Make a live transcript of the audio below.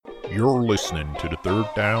You're listening to the Third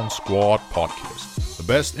Down Squad podcast, the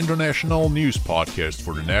best international news podcast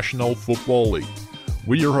for the National Football League.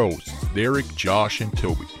 We're your hosts, Derek, Josh, and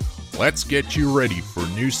Toby. Let's get you ready for a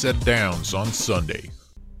new set of downs on Sunday.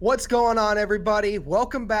 What's going on, everybody?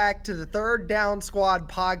 Welcome back to the Third Down Squad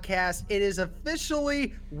podcast. It is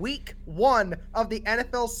officially week 1 of the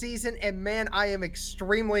NFL season, and man, I am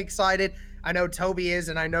extremely excited. I know Toby is,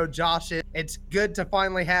 and I know Josh is. It's good to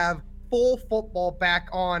finally have full football back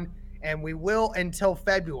on, and we will until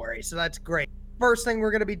February, so that's great. First thing we're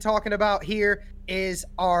going to be talking about here is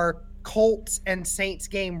our Colts and Saints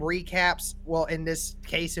game recaps. Well, in this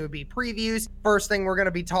case, it would be previews. First thing we're going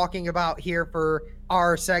to be talking about here for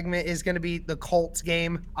our segment is going to be the Colts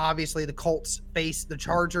game. Obviously, the Colts face the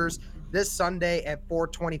Chargers this Sunday at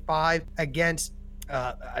 4:25 against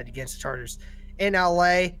the Chargers in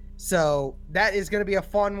LA. So that is going to be a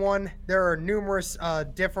fun one. There are numerous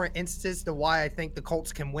different instances to why I think the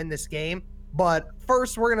Colts can win this game. But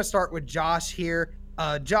first, we're going to start with Josh here.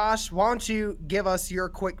 Josh, why don't you give us your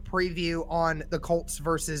quick preview on the Colts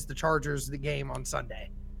versus the Chargers, the game on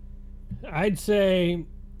Sunday? I'd say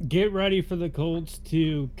get ready for the Colts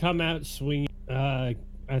to come out swinging.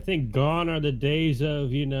 I think gone are the days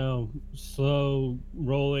of, slow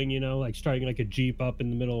rolling, like starting like a Jeep up in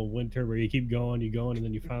the middle of winter where you keep going, and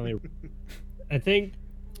then you finally... I think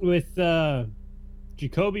with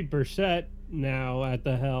Jacoby Brissett now at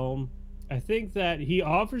the helm, I think that he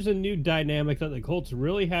offers a new dynamic that the Colts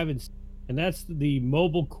really haven't, and that's the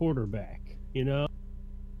mobile quarterback,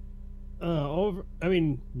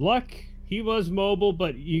 Luck, he was mobile,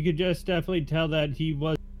 but you could just definitely tell that he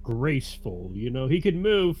was graceful, he could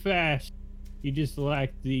move fast. He just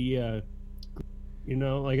lacked the,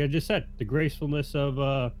 like I just said, the gracefulness of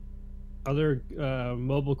other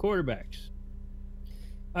mobile quarterbacks.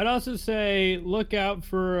 I'd also say look out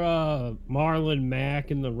for Marlon Mack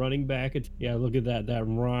in the running back. Yeah, look at that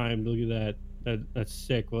rhyme. Look at that. That's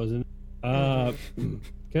sick, wasn't it?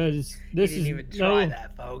 Because this he didn't even try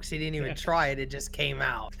that, folks. He didn't even try it. It just came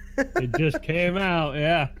out. It just came out,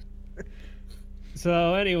 yeah.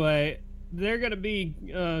 So anyway, they're going to be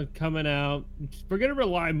coming out. We're going to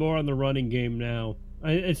rely more on the running game now.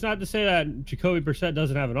 It's not to say that Jacoby Brissett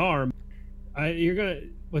doesn't have an arm.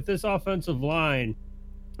 With this offensive line,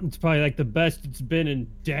 it's probably like the best it's been in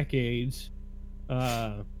decades.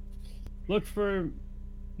 Look for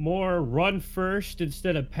more run first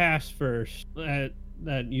instead of pass first.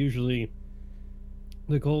 That usually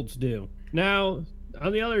the Colts do. Now,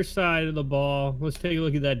 on the other side of the ball, let's take a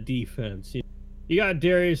look at that defense. You got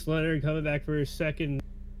Darius Leonard coming back for his second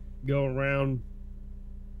go around.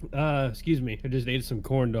 Excuse me, I just ate some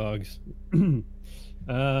corn dogs.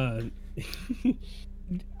 I'm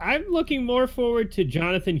looking more forward to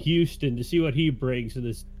Jonathan Houston to see what he brings to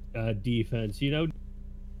this defense.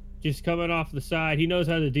 Just coming off the side, he knows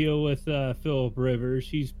how to deal with Phillip Rivers.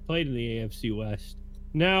 He's played in the AFC West.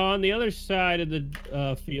 Now, on the other side of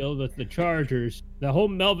the field with the Chargers, the whole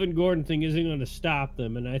Melvin Gordon thing isn't going to stop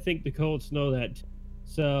them, and I think the Colts know that.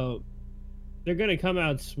 So they're going to come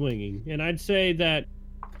out swinging. And I'd say that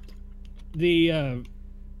the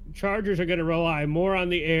Chargers are going to rely more on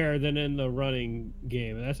the air than in the running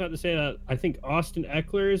game. And that's not to say that I think Austin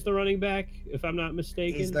Eckler is the running back, if I'm not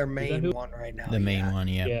mistaken. He's their main one right now. The main one,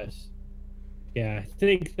 yeah. Yes. Yeah, I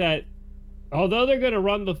think that although they're going to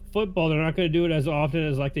run the football, they're not going to do it as often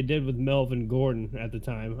as like they did with Melvin Gordon at the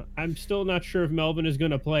time. I'm still not sure if Melvin is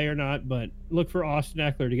going to play or not, but look for Austin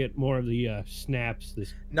Eckler to get more of the snaps.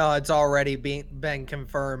 No, it's already been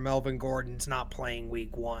confirmed. Melvin Gordon's not playing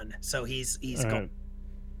week 1, so he's going.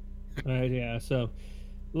 Yeah, so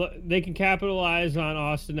look, they can capitalize on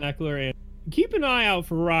Austin Eckler and keep an eye out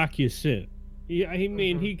for Rock Ya-Sin.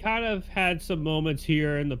 He kind of had some moments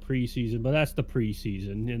here in the preseason, but that's the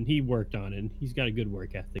preseason, and he worked on it. And he's got a good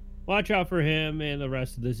work ethic. Watch out for him and the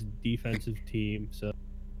rest of this defensive team. So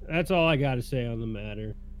that's all I got to say on the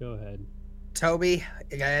matter. Go ahead. Toby,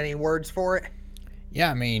 you got any words for it?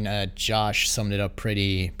 Yeah, Josh summed it up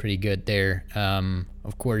pretty good there.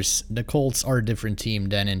 Of course, the Colts are a different team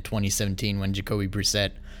than in 2017 when Jacoby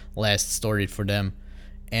Brissett last started for them.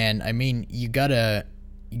 And, you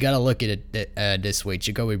gotta look at it this way.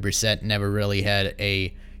 Jacoby Brissett never really had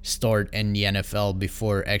a start in the NFL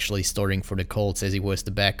before actually starting for the Colts, as he was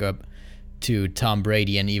the backup to Tom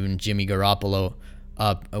Brady and even Jimmy Garoppolo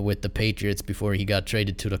up with the Patriots before he got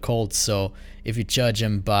traded to the Colts. So if you judge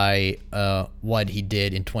him by what he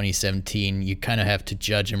did in 2017, you kind of have to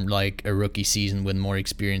judge him like a rookie season with more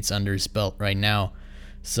experience under his belt right now.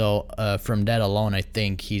 So from that alone, I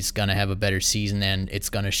think he's going to have a better season, and it's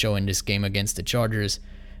going to show in this game against the Chargers.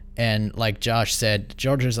 And like Josh said, the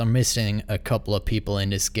Chargers are missing a couple of people in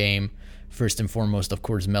this game. First and foremost, of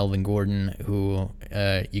course, Melvin Gordon, who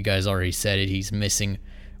you guys already said it. He's missing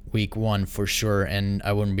week 1 for sure, and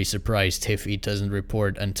I wouldn't be surprised if he doesn't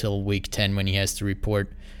report until week 10 when he has to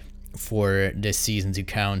report for this season to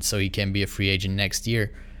count, so he can be a free agent next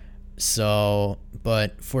year. So,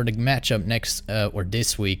 but for the matchup next or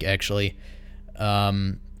this week, actually,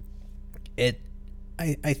 I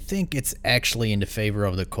think it's actually in the favor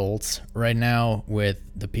of the Colts right now with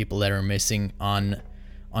the people that are missing on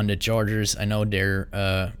the Chargers. I know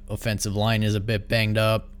their offensive line is a bit banged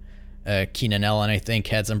up. Keenan Allen, I think,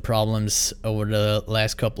 had some problems over the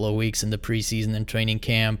last couple of weeks in the preseason and training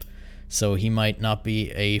camp, so he might not be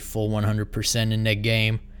a full 100% in that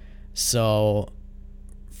game. So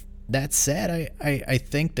that said, I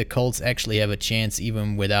think the Colts actually have a chance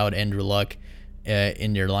even without Andrew Luck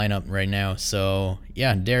in their lineup right now. So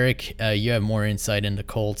yeah, Derek, you have more insight in the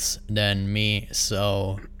Colts than me,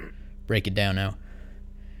 so break it down now.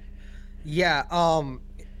 Yeah,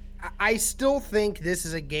 I still think this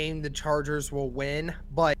is a game the Chargers will win,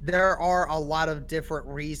 but there are a lot of different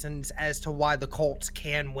reasons as to why the Colts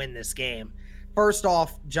can win this game. First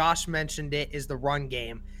off, Josh mentioned it, is the run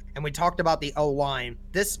game, and we talked about the O-line.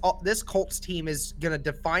 This Colts team is going to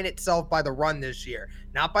define itself by the run this year,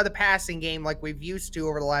 not by the passing game like we've used to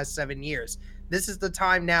over the last 7 years. This is the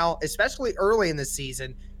time now, especially early in the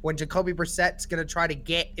season, when Jacoby Brissett's going to try to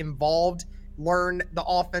get involved, learn the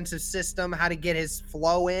offensive system, how to get his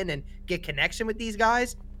flow in and get connection with these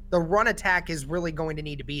guys. The run attack is really going to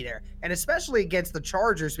need to be there, and especially against the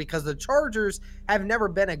Chargers, because the Chargers have never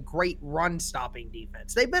been a great run stopping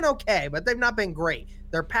defense. They've been okay, but they've not been great.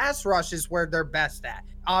 Their pass rush is where they're best at.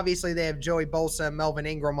 Obviously, they have Joey Bosa and Melvin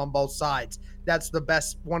Ingram on both sides. That's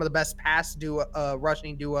one of the best pass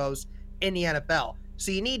rushing duos in the NFL.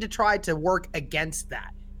 So you need to try to work against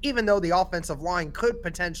that. Even though the offensive line could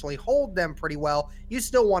potentially hold them pretty well, you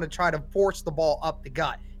still want to try to force the ball up the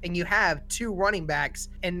gut. And you have 2 running backs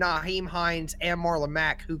in Nyheim Hines and Marlon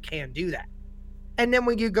Mack who can do that. And then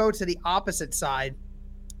when you go to the opposite side,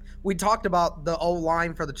 we talked about the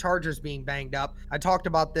O-line for the Chargers being banged up. I talked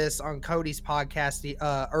about this on Cody's podcast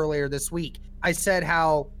earlier this week. I said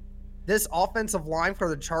how this offensive line for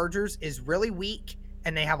the Chargers is really weak,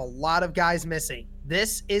 and they have a lot of guys missing.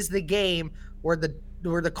 This is the game where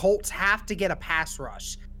the Colts have to get a pass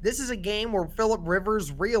rush. This is a game where Phillip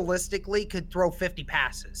Rivers realistically could throw 50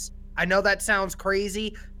 passes. I know that sounds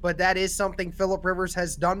crazy, but that is something Phillip Rivers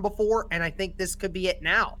has done before, and I think this could be it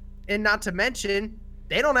now. And not to mention,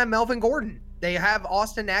 they don't have Melvin Gordon. They have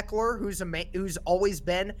Austin Eckler, who's always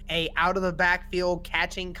been a out of the backfield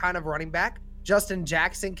catching kind of running back. Justin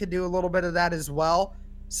Jackson could do a little bit of that as well.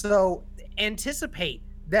 So anticipate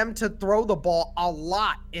them to throw the ball a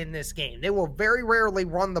lot in this game. They will very rarely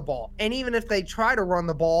run the ball. And even if they try to run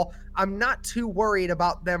the ball, I'm not too worried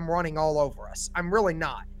about them running all over us. I'm really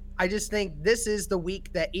not. I just think this is the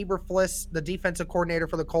week that Eberflus, the defensive coordinator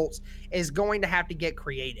for the Colts, is going to have to get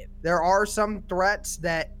creative. There are some threats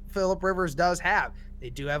that Phillip Rivers does have.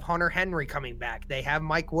 They do have Hunter Henry coming back. They have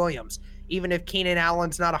Mike Williams. Even if Keenan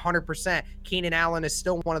Allen's not 100%, Keenan Allen is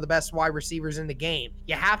still one of the best wide receivers in the game.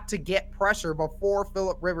 You have to get pressure before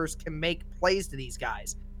Phillip Rivers can make plays to these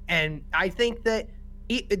guys. And I think that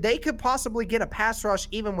they could possibly get a pass rush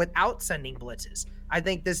even without sending blitzes. I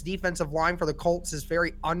think this defensive line for the Colts is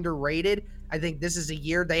very underrated. I think this is a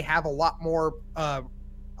year they have a lot more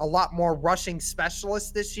rushing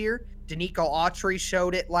specialists this year. Danico Autry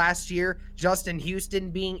showed it last year. Justin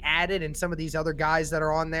Houston being added and some of these other guys that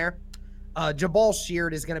are on there. Jabal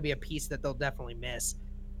Sheard is going to be a piece that they'll definitely miss.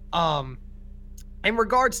 In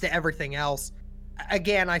regards to everything else,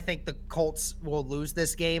 again, I think the Colts will lose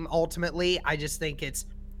this game ultimately. I just think it's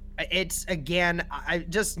again,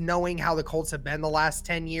 just knowing how the Colts have been the last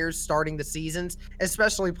 10 years starting the seasons,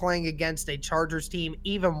 especially playing against a Chargers team,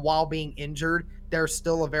 even while being injured, they're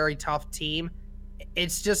still a very tough team.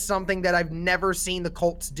 It's just something that I've never seen the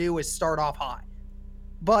Colts do, is start off hot.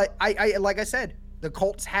 But I like I said, the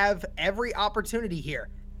Colts have every opportunity here.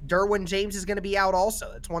 Derwin James is going to be out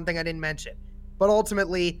also. That's one thing I didn't mention. But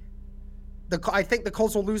ultimately, I think the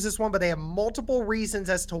Colts will lose this one, but they have multiple reasons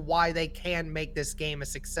as to why they can make this game a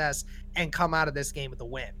success and come out of this game with a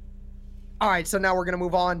win. All right, so now we're going to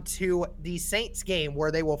move on to the Saints game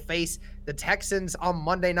where they will face the Texans on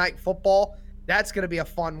Monday Night Football. That's going to be a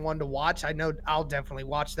fun one to watch. I know I'll definitely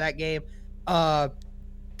watch that game.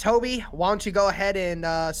 Toby, why don't you go ahead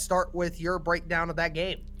and start with your breakdown of that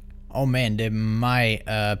game? Oh, man, did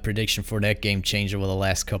my prediction for that game change over the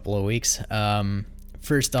last couple of weeks?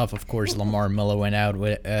 First off, of course, Lamar Miller went out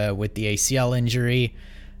with the ACL injury.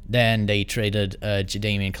 Then they traded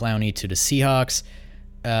Jadeveon Clowney to the Seahawks.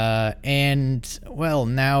 And, well,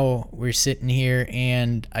 now we're sitting here,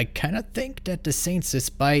 and I kind of think that the Saints,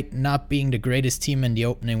 despite not being the greatest team in the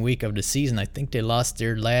opening week of the season, I think they lost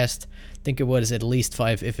their last, I think it was at least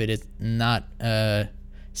 5, if it is not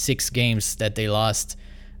 6 games that they lost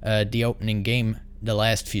the opening game the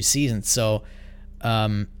last few seasons. So,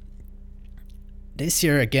 this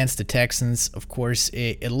year against the Texans, of course,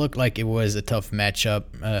 it looked like it was a tough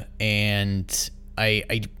matchup, and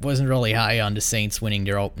I wasn't really high on the Saints winning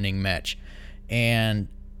their opening match. And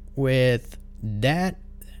with that,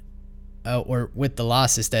 or with the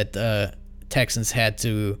losses that the Texans had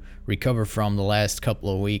to recover from the last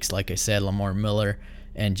couple of weeks, like I said, Lamar Miller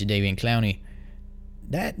and Jadeveon Clowney,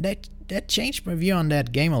 that changed my view on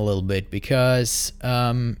that game a little bit, because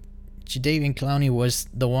Jadeveon Clowney was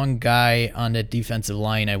the one guy on that defensive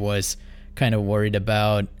line I was kind of worried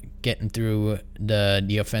about getting through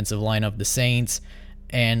the offensive line of the Saints.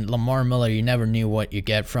 And Lamar Miller, you never knew what you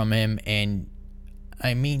get from him. And,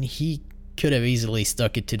 I mean, he could have easily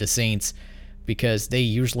stuck it to the Saints, because they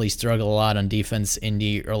usually struggle a lot on defense in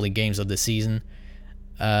the early games of the season.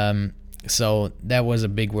 So that was a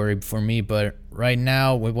big worry for me. But right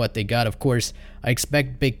now, with what they got, of course, I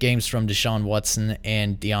expect big games from Deshaun Watson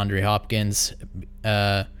and DeAndre Hopkins.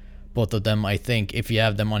 Both of them, I think, if you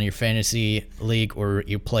have them on your fantasy league or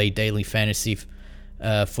you play daily fantasy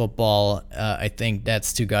football, I think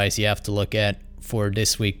that's 2 guys you have to look at for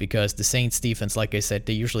this week, because the Saints defense, like I said,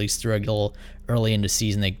 they usually struggle early in the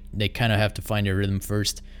season. They kind of have to find their rhythm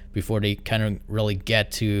first before they kind of really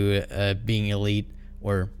get to being elite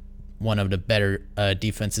or one of the better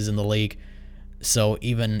defenses in the league. So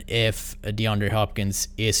even if DeAndre Hopkins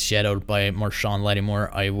is shadowed by Marshawn Lattimore,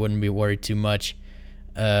 I wouldn't be worried too much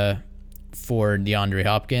for DeAndre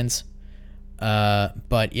Hopkins.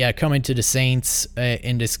 But yeah, coming to the Saints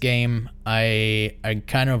in this game, I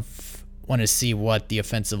kind of want to see what the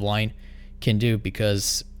offensive line can do,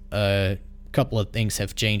 because a couple of things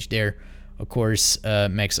have changed there. Of course,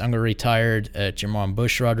 Max Unger retired, Jermon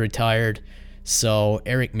Bushrod retired, so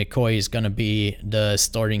Eric McCoy is going to be the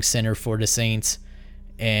starting center for the Saints.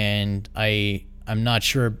 And I'm not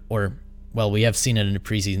sure, or, well, we have seen it in the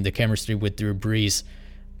preseason, the chemistry with Drew Brees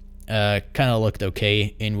kind of looked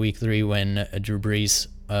okay in week 3 when Drew Brees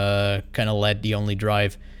kind of led the only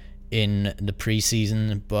drive in the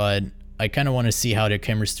preseason. But I kind of want to see how their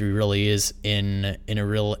chemistry really is in a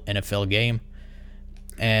real NFL game.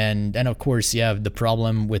 And then, of course, you have the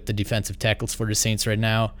problem with the defensive tackles for the Saints right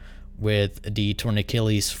now, with the torn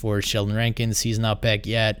Achilles for Sheldon Rankins. He's not back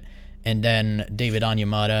yet. And then David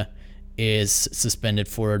Onyemata is suspended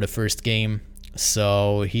for the first game,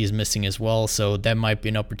 so he's missing as well. So that might be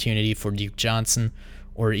an opportunity for Duke Johnson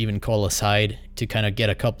or even Carlos Hyde to kind of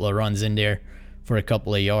get a couple of runs in there for a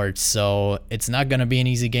couple of yards. So it's not going to be an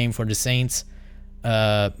easy game for the Saints,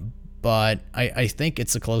 but I think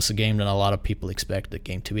it's a closer game than a lot of people expect the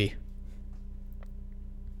game to be.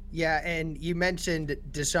 Yeah, and you mentioned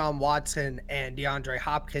Deshaun Watson and DeAndre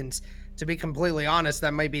Hopkins. To be completely honest,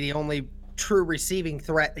 that might be the only true receiving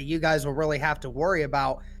threat that you guys will really have to worry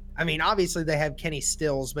about. I mean, obviously they have Kenny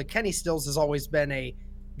Stills, but Kenny Stills has always been a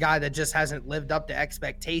guy that just hasn't lived up to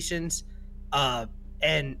expectations.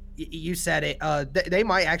 And you said it, they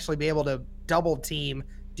might actually be able to double team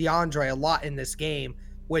DeAndre a lot in this game,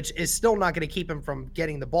 which is still not going to keep him from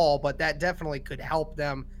getting the ball, but that definitely could help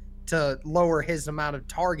them to lower his amount of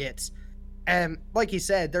targets. And like you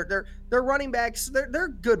said, they're running backs. They're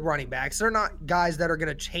good running backs. They're not guys that are going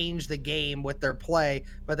to change the game with their play,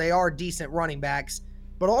 but they are decent running backs.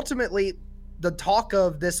 But ultimately, the talk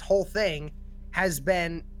of this whole thing has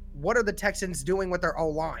been, what are the Texans doing with their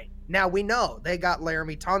O-line? Now, we know they got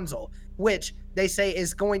Laramie Tunsil, which they say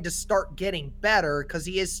is going to start getting better because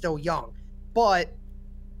he is still young.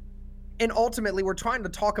 And ultimately, we're trying to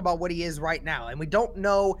talk about what he is right now. And we don't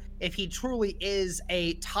know if he truly is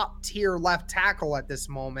a top-tier left tackle at this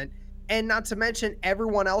moment. And not to mention,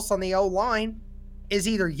 everyone else on the O-line is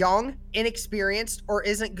either young, inexperienced, or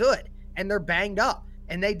isn't good. And they're banged up.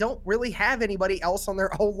 And they don't really have anybody else on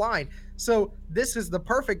their O-line. So this is the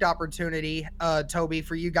perfect opportunity, Toby,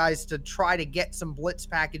 for you guys to try to get some blitz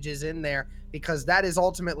packages in there, because that is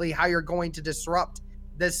ultimately how you're going to disrupt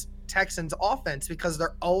this Texans offense, because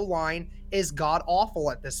their O-line is god awful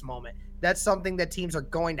at this moment. That's something that teams are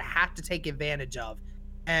going to have to take advantage of.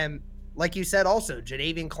 And like you said, also,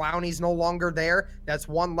 Jadeveon Clowney's no longer there. That's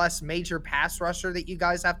one less major pass rusher that you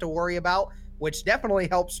guys have to worry about, which definitely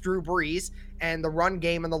helps Drew Brees and the run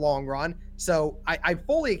game in the long run. So I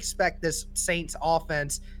fully expect this Saints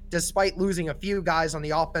offense, despite losing a few guys on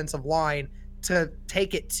the offensive line, to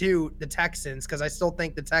take it to the Texans, because I still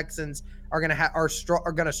think the Texans are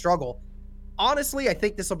gonna struggle. Honestly, I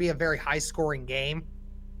think this will be a very high-scoring game.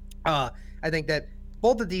 I think that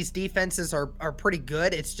both of these defenses are pretty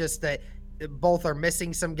good. It's just that both are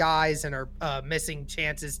missing some guys and are missing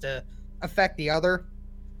chances to affect the other.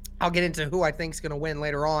 I'll get into who I think is going to win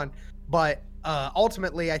later on, but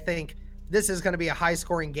ultimately, I think this is going to be a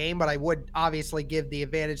high-scoring game. But I would obviously give the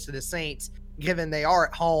advantage to the Saints, given they are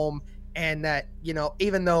at home, and that, you know,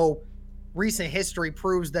 even though recent history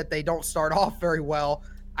proves that they don't start off very well,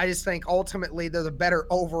 I just think ultimately they're the better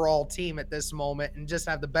overall team at this moment and just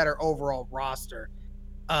have the better overall roster.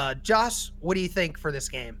 Josh, what do you think for this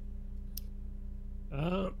game?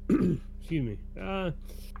 Excuse me.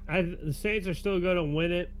 The Saints are still going to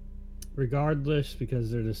win it, regardless, because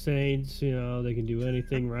they're the Saints. You know, they can do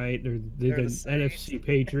anything right. They're the NFC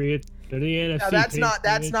Patriots. They're the NFC.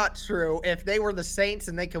 That's not true. If they were the Saints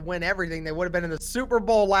and they could win everything, they would have been in the Super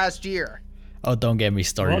Bowl last year. Oh, don't get me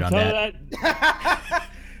started on that.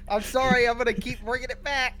 I'm sorry. I'm going to keep bringing it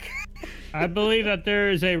back. I believe that there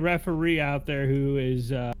is a referee out there who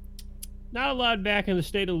is not allowed back in the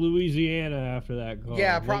state of Louisiana after that call.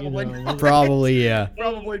 Yeah, probably not. Probably, yeah.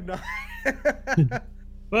 Probably not.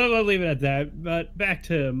 Well, we'll leave it at that. But back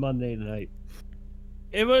to Monday night.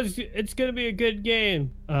 It's going to be a good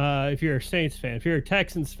game if you're a Saints fan. If you're a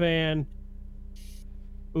Texans fan,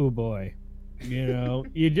 oh boy. You know,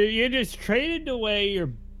 you just traded away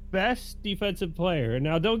your best defensive player. And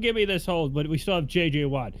now don't give me this hold, but we still have J.J.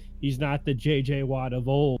 Watt. He's not the J.J. Watt of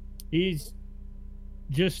old. He's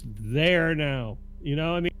just there now. You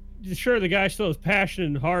know, I mean, sure, the guy still has passion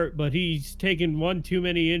and heart, but he's taken one too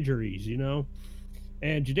many injuries, you know?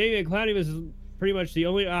 And Jadeveon Clowney was pretty much the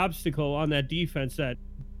only obstacle on that defense that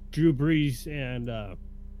Drew Brees and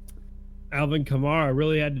Alvin Kamara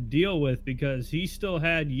really had to deal with, because he still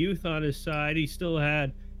had youth on his side. He still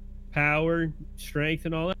had power, strength,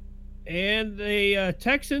 and all that. And the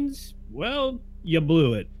Texans, well, you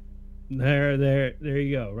blew it. There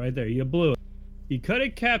you go, right there. You blew it. You could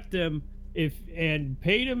have kept him and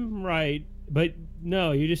paid him right, but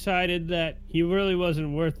no, you decided that he really wasn't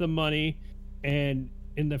worth the money, and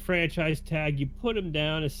in the franchise tag, you put him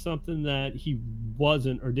down as something that he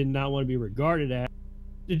wasn't or did not want to be regarded as.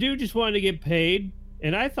 The dude just wanted to get paid,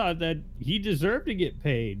 and I thought that he deserved to get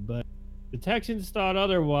paid, but the Texans thought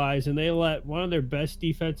otherwise, and they let one of their best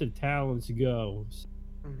defensive talents go.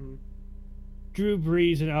 Mm-hmm. Drew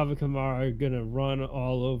Brees and Alvin Kamara are going to run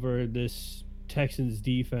all over this Texans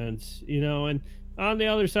defense, you know, and on the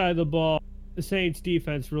other side of the ball, the Saints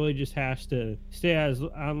defense really just has to stay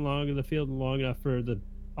on long in the field long enough for the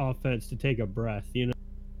offense to take a breath, you know,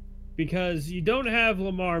 because you don't have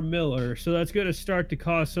Lamar Miller, so that's going to start to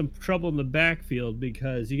cause some trouble in the backfield,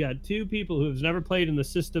 because you got two people who have never played in the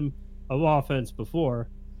system of offense before.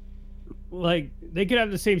 Like, they could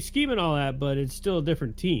have the same scheme and all that, but it's still a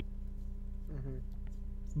different team. Mm-hmm.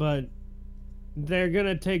 But they're going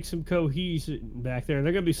to take some cohesion back there.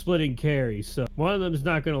 They're going to be splitting carries. So one of them is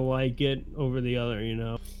not going to like it over the other, you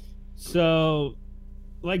know. So,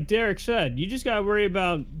 like Derek said, you just got to worry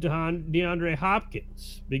about DeAndre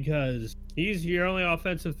Hopkins, because he's your only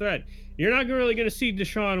offensive threat. You're not really going to see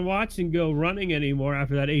Deshaun Watson go running anymore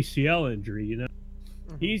after that ACL injury, you know.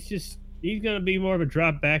 Mm-hmm. He's going to be more of a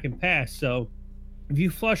drop back and pass. So if you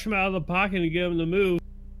flush him out of the pocket and give him the move,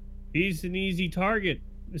 he's an easy target,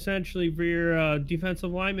 essentially, for your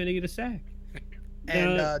defensive lineman to get a sack.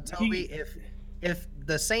 And Toby, if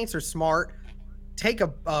the Saints are smart, take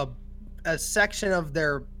a section of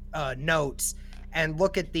their notes and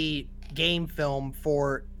look at the game film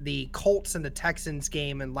for the Colts and the Texans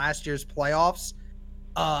game in last year's playoffs.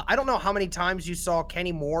 I don't know how many times you saw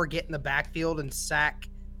Kenny Moore get in the backfield and sack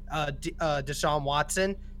Deshaun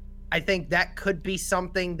Watson. I think that could be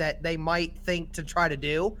something that they might think to try to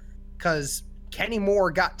do, because Kenny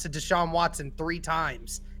Moore got to Deshaun Watson 3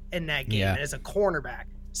 times in that game as a cornerback.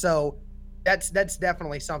 So that's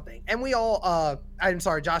definitely something. And we all I'm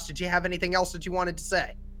sorry, Josh, did you have anything else that you wanted to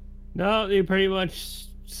say? No, you pretty much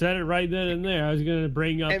said it right then and there. I was going to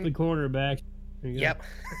bring up the cornerback. Yep.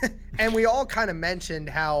 And we all kind of mentioned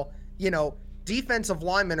how, you know, defensive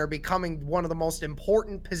linemen are becoming one of the most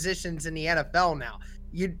important positions in the NFL now.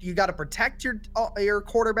 You got to protect your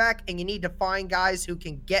quarterback, and you need to find guys who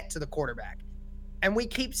can get to the quarterback. And we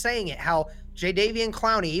keep saying it, how Jadeveon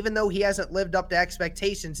Clowney, even though he hasn't lived up to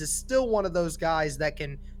expectations, is still one of those guys that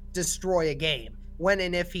can destroy a game when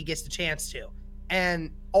and if he gets the chance to.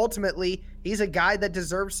 And ultimately, he's a guy that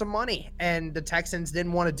deserves some money, and the Texans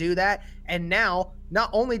didn't want to do that. And now, not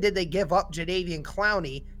only did they give up Jadeveon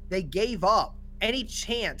Clowney, they gave up any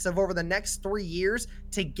chance of over the next 3 years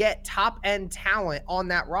to get top end talent on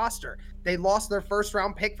that roster. They lost their first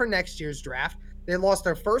round pick for next year's draft. They lost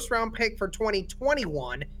their first round pick for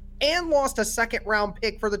 2021 and lost a second round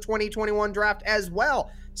pick for the 2021 draft as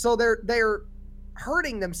well. So they're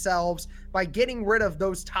hurting themselves by getting rid of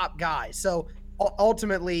those top guys. So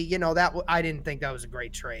ultimately, that I didn't think that was a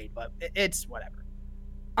great trade, but it's whatever.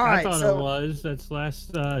 All right, I thought it was. That's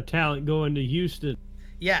last talent going to Houston.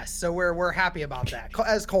 Yes, so we're happy about that.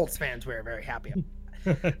 As Colts fans, we're very happy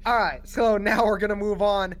about that. All right, so now we're going to move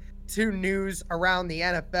on to news around the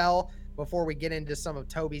NFL before we get into some of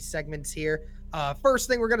Toby's segments here. First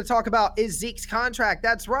thing we're going to talk about is Zeke's contract.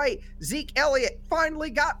 That's right. Zeke Elliott finally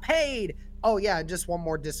got paid. Oh, yeah, and just one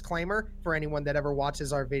more disclaimer for anyone that ever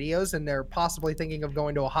watches our videos and they're possibly thinking of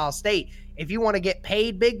going to Ohio State. If you want to get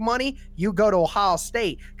paid big money, you go to Ohio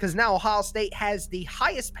State, because now Ohio State has the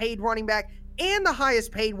highest paid running back and the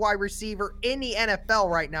highest paid wide receiver in the NFL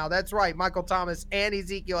right now. That's right, Michael Thomas and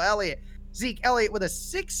Ezekiel Elliott. Zeke Elliott with a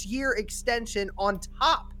 6-year extension on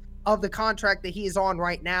top of the contract that he is on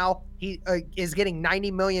right now. He is getting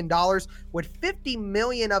 $90 million with $50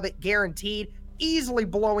 million of it guaranteed, easily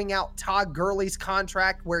blowing out Todd Gurley's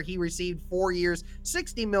contract where he received 4 years,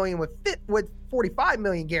 $60 million with $45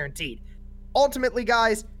 million guaranteed. Ultimately,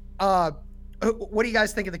 guys, what do you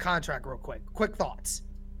guys think of the contract real quick? Quick thoughts.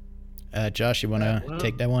 Josh, you want to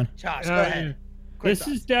take that one? Josh, go ahead. Quick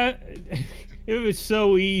thoughts. It was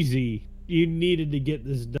so easy. You needed to get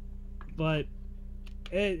this done, but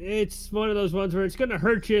it's one of those ones where it's going to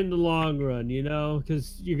hurt you in the long run,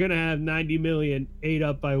 because you're going to have $90 million ate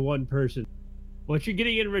up by one person. What you're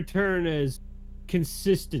getting in return is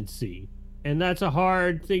consistency, and that's a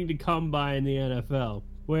hard thing to come by in the NFL,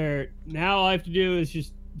 where now all I have to do is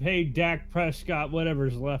just pay Dak Prescott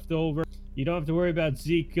whatever's left over. You don't have to worry about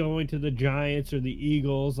Zeke going to the Giants or the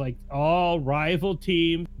Eagles like all rival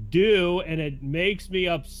teams do, and it makes me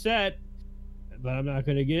upset, but I'm not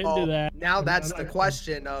going to get into that. Now that's the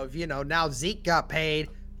question of, now Zeke got paid.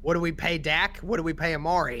 What do we pay Dak? What do we pay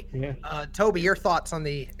Amari? Yeah. Toby, your thoughts on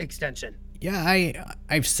the extension? Yeah,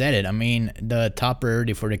 I've said it. I mean, the top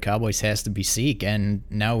priority for the Cowboys has to be Zeke, and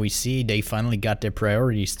now we see they finally got their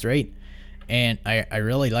priorities straight. And I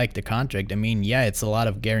really like the contract. I mean, yeah, it's a lot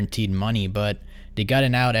of guaranteed money, but they got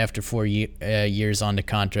an out after 4 years on the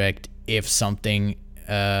contract if something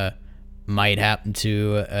might happen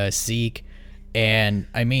to Zeke. And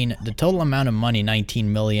I mean, the total amount of money, $19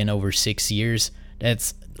 million over 6 years,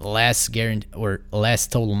 that's less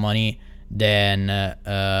total money than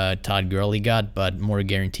Todd Gurley got, but more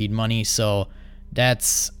guaranteed money. So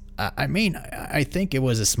that's, I think it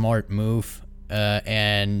was a smart move.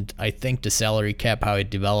 And I think the salary cap, how it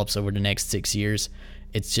develops over the next 6 years,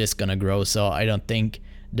 it's just going to grow. So I don't think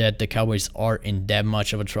that the Cowboys are in that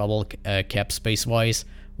much of a trouble cap space wise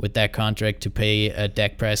with that contract to pay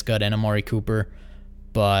Dak Prescott and Amari Cooper.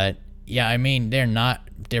 But yeah, I mean,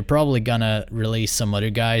 they're probably going to release some other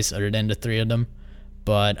guys other than the three of them.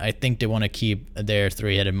 But I think they want to keep their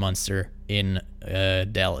three-headed monster in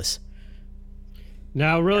Dallas.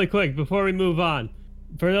 Now, really quick, before we move on,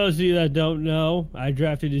 for those of you that don't know, I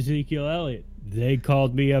drafted Ezekiel Elliott. They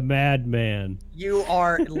called me a madman. You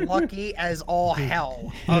are lucky as all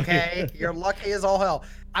hell, okay? You're lucky as all hell.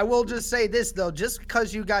 I will just say this, though. Just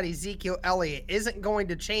because you got Ezekiel Elliott isn't going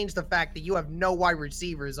to change the fact that you have no wide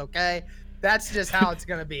receivers, okay? That's just how it's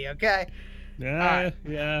going to be, okay? Yeah,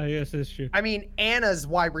 yes, that's true. I mean, Anna's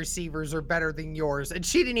wide receivers are better than yours, and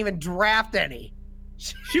she didn't even draft any.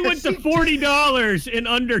 She went to $40 in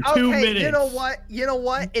under 2 minutes. You know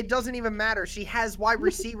what? It doesn't even matter. She has wide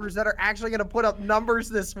receivers that are actually going to put up numbers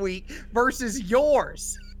this week versus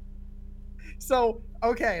yours. So,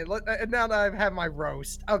 okay, now that I've had my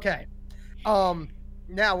roast. Okay. Now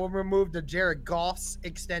we'll move to Jared Goff's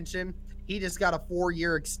extension. He just got a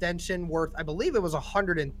 4-year extension worth, I believe it was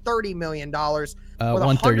 $130 million.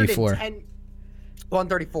 134.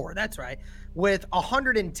 134, that's right. With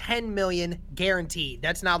 $110 million guaranteed.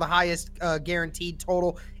 That's now the highest guaranteed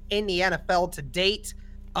total in the NFL to date.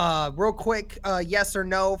 Real quick, yes or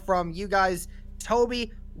no from you guys.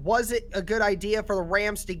 Toby, was it a good idea for the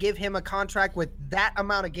Rams to give him a contract with that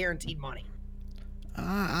amount of guaranteed money?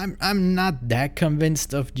 I'm not that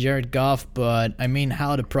convinced of Jared Goff, but I mean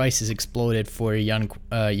how the prices exploded for young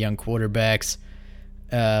quarterbacks.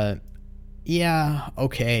 Yeah,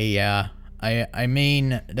 okay, yeah. I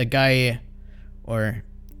mean the guy,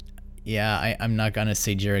 I'm not gonna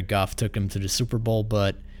say Jared Goff took him to the Super Bowl,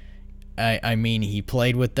 but I mean he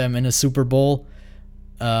played with them in a Super Bowl.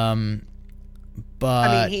 But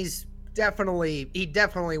I mean definitely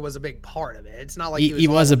was a big part of it. It's not like he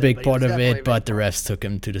was a big part of it, but the refs refs took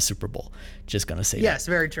him to the Super Bowl. Just gonna say yes,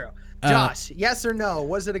 very true. Josh, yes or no?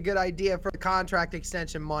 Was it a good idea for the contract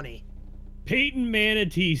extension money? Peyton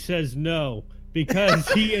Manatee says no because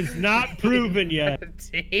he is not proven yet.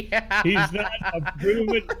 Yeah. He's not a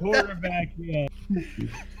proven quarterback yet.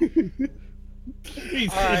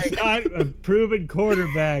 It's not a proven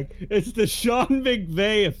quarterback. It's the Sean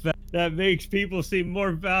McVay effect that makes people seem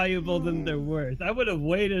more valuable than they're worth. I would have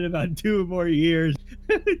waited about 2 more years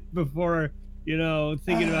before,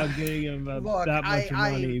 thinking about getting him that much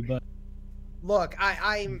money. But look,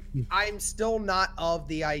 I'm still not of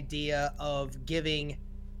the idea of giving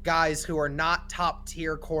guys who are not top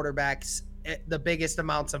tier quarterbacks the biggest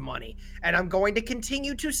amounts of money. And I'm going to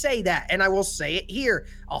continue to say that. And I will say it here.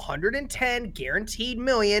 110 guaranteed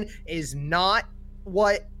million is not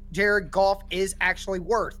what Jared Goff is actually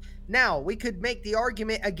worth. Now, we could make the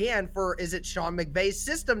argument again for, is it Sean McVay's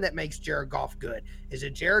system that makes Jared Goff good? Is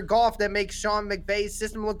it Jared Goff that makes Sean McVay's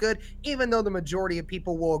system look good? Even though the majority of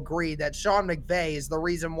people will agree that Sean McVay is the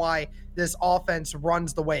reason why this offense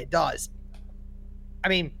runs the way it does. I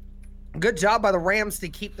mean, good job by the Rams to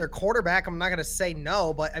keep their quarterback. I'm not going to say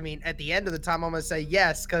no, but I mean, at the end of the time, I'm going to say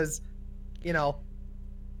yes because,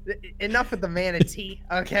 enough with the manatee,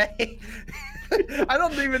 okay? I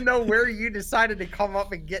don't even know where you decided to come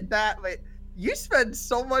up and get that, but you spend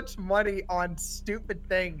so much money on stupid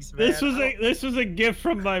things, man. This was a gift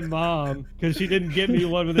from my mom because she didn't get me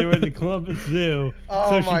one when they were in the Columbus Zoo.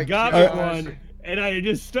 So she got me one. And I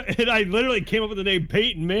literally came up with the name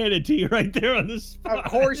Peyton Manatee right there on the spot. Of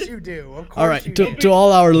course you do. Of course. All right, to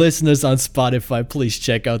all our listeners on Spotify, please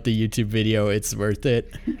check out the YouTube video. It's worth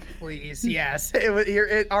it. Please, yes.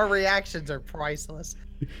 Our reactions are priceless.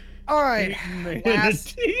 All right,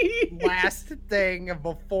 last thing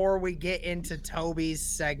before we get into Toby's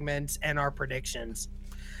segments and our predictions.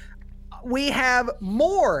 We have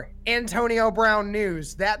more Antonio Brown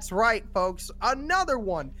news. That's right, folks. Another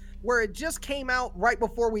one where it just came out right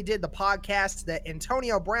before we did the podcast that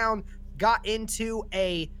Antonio Brown got into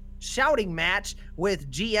a shouting match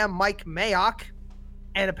with GM Mike Mayock.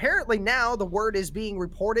 And apparently now the word is being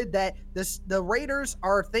reported that the Raiders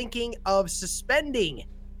are thinking of suspending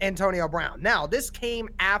Antonio Brown. Now, this came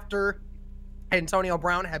after Antonio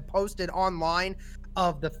Brown had posted online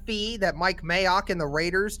of the fee that Mike Mayock and the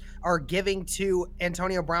Raiders are giving to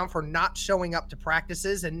Antonio Brown for not showing up to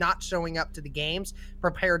practices and not showing up to the games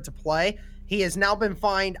prepared to play. He has now been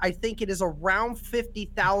fined, I think it is around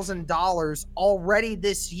 $50,000 already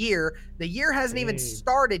this year. The year hasn't even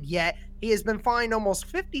started yet. He has been fined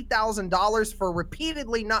almost $50,000 for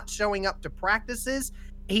repeatedly not showing up to practices.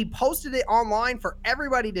 He posted it online for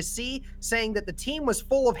everybody to see, saying that the team was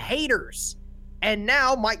full of haters. And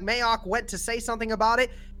now Mike Mayock went to say something about it.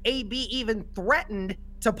 AB even threatened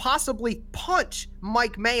to possibly punch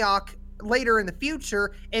Mike Mayock later in the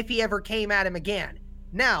future if he ever came at him again.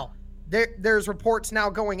 Now, there's reports now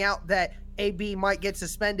going out that AB might get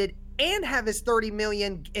suspended and have his $30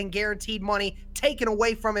 million in guaranteed money taken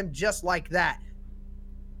away from him just like that.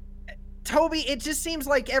 Toby, it just seems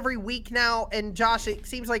like every week now, and Josh, it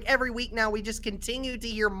seems like every week now we just continue to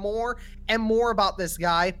hear more and more about this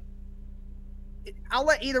guy. I'll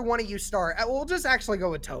let either one of you start. We'll just actually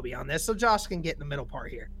go with Toby on this, so Josh can get in the middle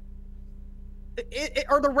part here.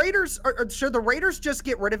 Should the Raiders just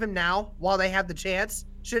get rid of him now while they have the chance?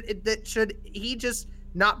 Should he just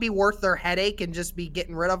not be worth their headache and just be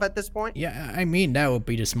getting rid of at this point? Yeah, I mean, that would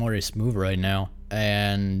be the smartest move right now.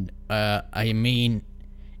 And, I mean,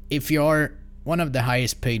 if you're one of the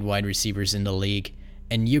highest paid wide receivers in the league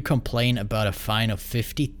and you complain about a fine of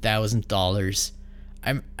 $50,000,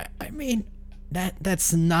 I mean,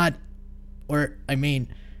 that's not, or, I mean,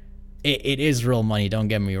 it is real money, don't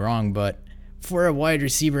get me wrong, but for a wide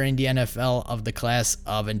receiver in the NFL of the class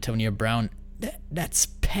of Antonio Brown, that's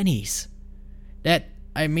pennies.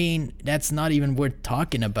 That's not even worth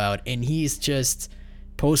talking about. And he's just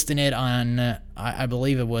posting it on, I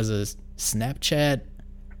believe it was a Snapchat.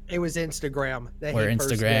 It was Instagram. Or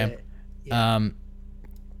Instagram. Yeah.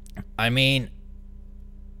 I mean,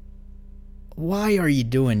 why are you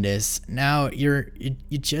doing this? Now you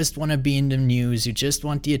just want to be in the news. You just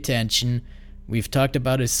want the attention. We've talked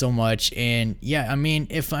about it so much. And yeah, I mean,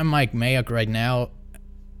 if I'm Mike Mayock right now,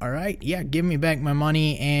 all right, yeah, give me back my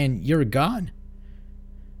money and you're gone.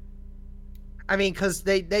 I mean, because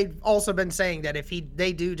they've also been saying that if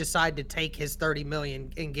they do decide to take his $30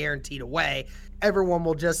 million in guaranteed away, everyone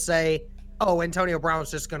will just say, oh, Antonio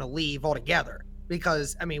Brown's just going to leave altogether.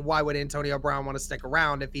 Because, I mean, why would Antonio Brown want to stick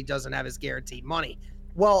around if he doesn't have his guaranteed money?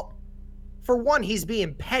 Well, for one, he's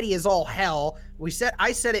being petty as all hell.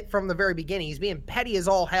 I said it from the very beginning. He's being petty as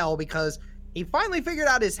all hell because he finally figured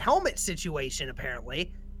out his helmet situation,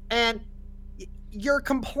 apparently. And you're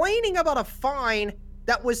complaining about a fine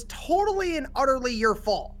that was totally and utterly your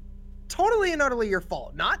fault. Totally and utterly your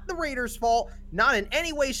fault. Not the Raiders' fault, not in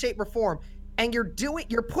any way, shape, or form. And you're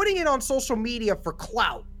putting it on social media for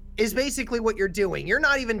clout, is basically what you're doing. You're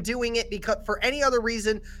not even doing it because for any other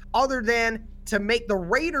reason other than to make the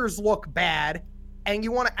Raiders look bad, and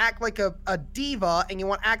you want to act like a diva, and you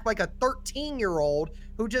want to act like a 13-year-old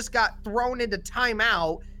who just got thrown into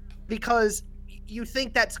timeout because you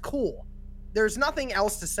think that's cool. There's nothing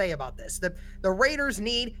else to say about this. The Raiders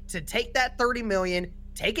need to take that $30 million,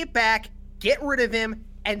 take it back, get rid of him,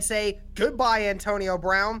 and say goodbye, Antonio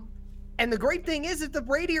Brown. And the great thing is, if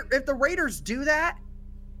the Raiders do that,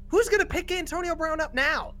 who's going to pick Antonio Brown up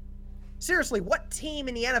now? Seriously, what team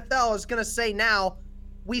in the NFL is going to say now,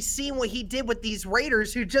 we've seen what he did with these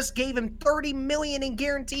Raiders who just gave him $30 million in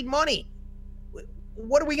guaranteed money?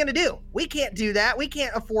 What are we going to do? We can't do that. We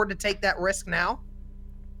can't afford to take that risk now.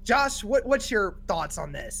 Josh, what's your thoughts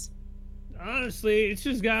on this? Honestly, it's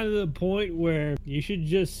just gotten to the point where you should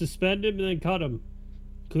just suspend him and then cut him.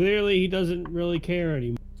 Clearly, he doesn't really care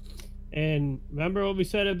anymore. And remember what we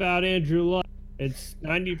said about Andrew Luck? It's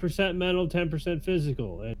 90% mental, 10%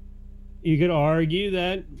 physical. And you could argue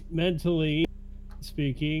that mentally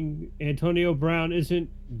speaking, Antonio Brown isn't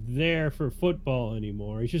there for football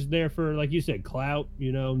anymore. He's just there for, like you said, clout,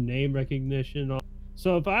 name recognition.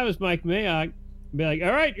 So if I was Mike Mayock, I'd be like,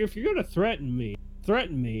 all right, if you're going to threaten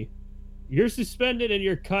me, you're suspended and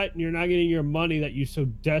you're cut and you're not getting your money that you so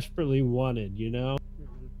desperately wanted,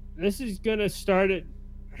 This is going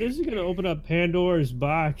to open up Pandora's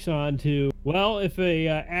box onto, well, if a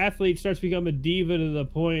athlete starts to become a diva to the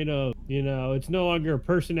point of, it's no longer a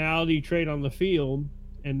personality trait on the field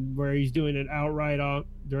and where he's doing it outright off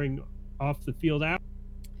the field out,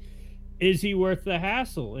 is he worth the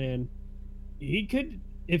hassle? And he could,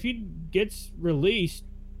 if he gets released,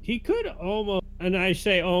 he could almost, and I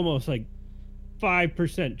say almost, like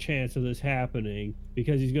 5% chance of this happening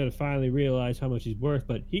because he's going to finally realize how much he's worth,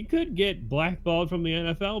 but he could get blackballed from the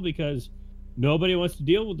NFL because nobody wants to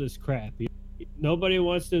deal with this crap. Nobody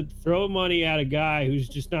wants to throw money at a guy who's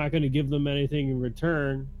just not going to give them anything in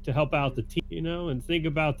return to help out the team, and think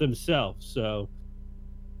about themselves. So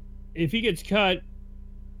if he gets cut,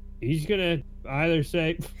 he's going to either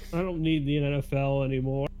say, I don't need the NFL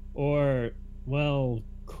anymore, or, well,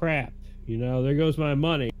 crap, there goes my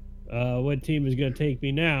money. What team is going to take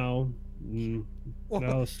me now?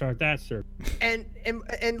 I'll start that search. And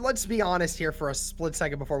let's be honest here for a split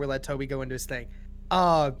second before we let Toby go into his thing.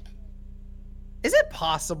 Is it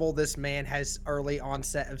possible this man has early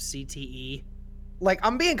onset of CTE? Like,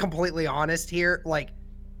 I'm being completely honest here. Like,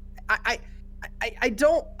 I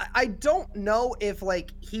don't know if,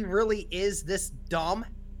 like, he really is this dumb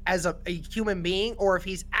as a human being, or if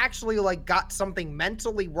he's actually, like, got something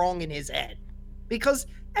mentally wrong in his head. Because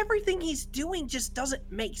everything he's doing just doesn't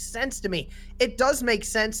make sense to me. It does make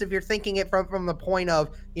sense if you're thinking it from the point of,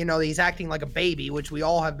 he's acting like a baby, which we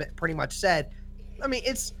all have pretty much said. I mean,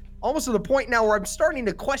 it's almost to the point now where I'm starting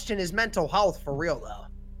to question his mental health for real, though.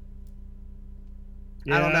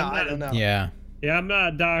 Yeah, I don't know. Yeah. Yeah, I'm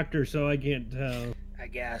not a doctor, so I can't tell. I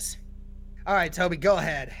guess. All right, Toby, go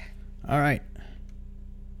ahead. All right.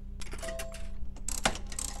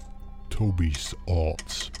 Toby's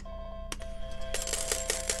alts.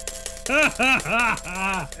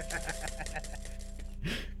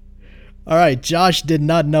 All right, Josh did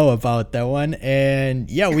not know about that one, and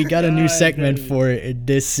yeah, we got a new segment for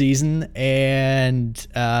this season, and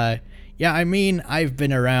I mean, I've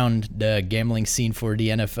been around the gambling scene for the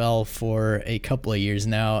NFL for a couple of years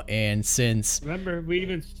now, and since remember we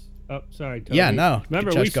even sorry, Toby. Yeah, no.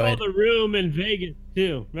 Remember, Josh, we saw the room in Vegas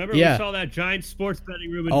too. Remember, we saw that giant sports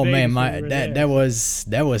betting room in Vegas. Oh man,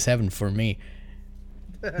 that was heaven for me.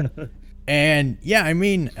 And yeah, I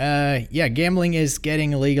mean, gambling is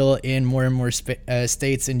getting illegal in more and more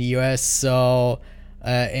states in the U.S. So,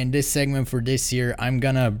 in this segment for this year, I'm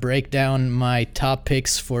gonna break down my top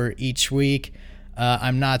picks for each week.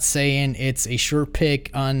 I'm not saying it's a sure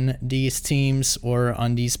pick on these teams or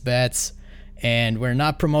on these bets, and we're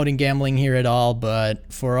not promoting gambling here at all.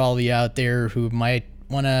 But for all of you out there who might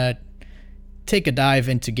want to take a dive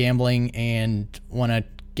into gambling and want to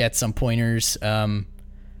get some pointers,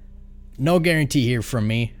 no guarantee here from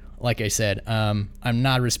me. Like I said, I'm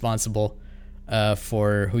not responsible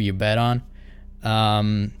for who you bet on.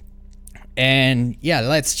 And yeah,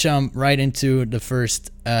 let's jump right into the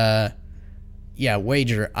first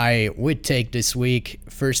wager I would take this week.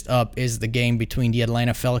 First up is the game between the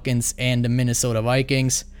Atlanta Falcons and the Minnesota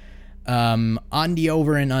Vikings. On the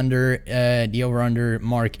over and under, the over-under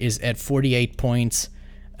mark is at 48 points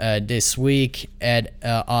this week at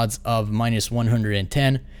odds of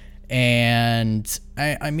 -110. And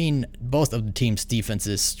I mean, both of the teams'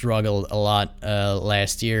 defenses struggled a lot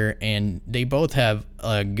last year, and they both have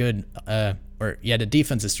a good, the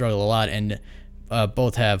defenses struggle a lot, and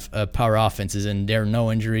both have power offenses, and there are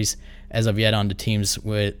no injuries as of yet on the teams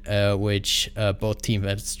with which both teams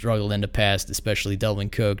have struggled in the past, especially Dalvin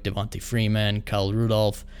Cook, Devontae Freeman, Kyle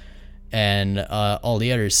Rudolph, and all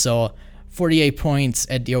the others. So 48 points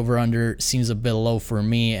at the over-under seems a bit low for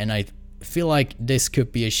me, and I feel like this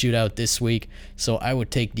could be a shootout this week, so I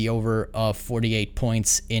would take the over of 48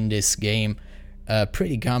 points in this game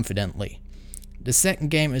pretty confidently. The second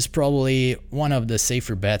game is probably one of the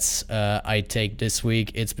safer bets I take this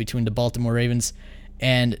week. It's between the Baltimore Ravens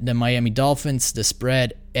and the Miami Dolphins. The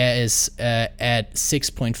spread is at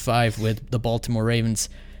 6.5 with the Baltimore Ravens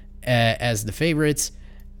as the favorites,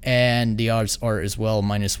 and the odds are as well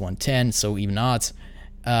 -110, so even odds.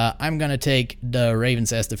 I'm going to take the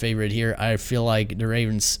Ravens as the favorite here. I feel like the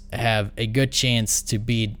Ravens have a good chance to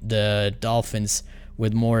beat the Dolphins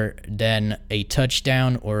with more than a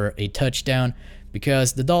touchdown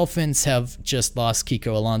because the Dolphins have just lost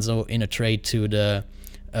Kiko Alonso in a trade to the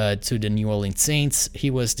New Orleans Saints.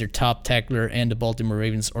 He was their top tackler, and the Baltimore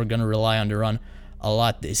Ravens are going to rely on the run a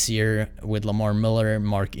lot this year with Lamar Miller,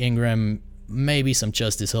 Mark Ingram, maybe some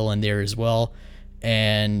Justice Hill in there as well.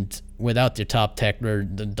 And without their top tackler,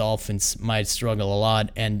 the Dolphins might struggle a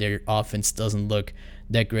lot, and their offense doesn't look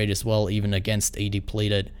that great as well, even against a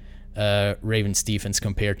depleted Ravens defense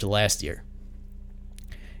compared to last year.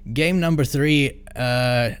 Game number 3,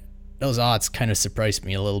 those odds kind of surprised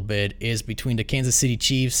me a little bit, is between the Kansas City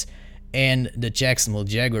Chiefs and the Jacksonville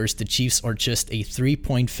Jaguars. The Chiefs are just a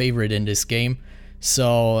 3-point favorite in this game,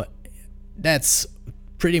 so that's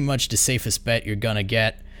pretty much the safest bet you're gonna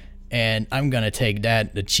get, and I'm gonna take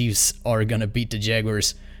that. The Chiefs are gonna beat the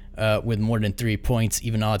Jaguars with more than 3 points.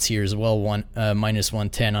 Even odds here as well,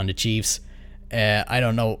 -110 on the Chiefs. I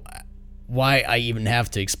don't know why I even have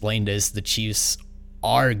to explain this. The Chiefs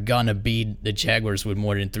are gonna beat the Jaguars with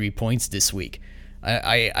more than 3 points this week.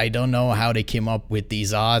 I don't know how they came up with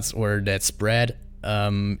these odds or that spread.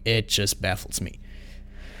 It just baffles me.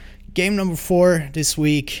 Game number 4 this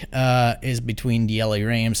week is between the LA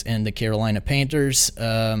Rams and the Carolina Panthers.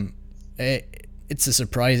 It's a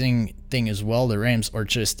surprising thing as well. The Rams are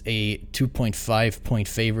just a 2.5 point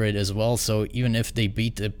favorite as well. So even if they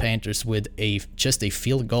beat the Panthers with just a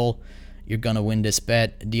field goal, you're going to win this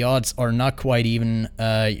bet. The odds are not quite even.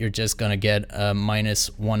 You're just going to get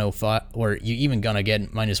 -105, or you're even going to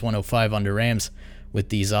get -105 on the Rams with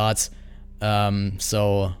these odds.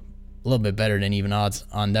 So a little bit better than even odds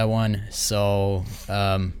on that one. So,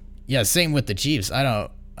 same with the Chiefs.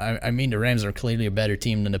 I mean, the Rams are clearly a better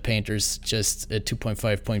team than the Panthers. Just a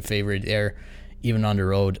 2.5 point favorite there, even on the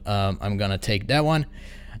road. I'm going to take that one.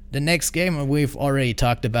 The next game, we've already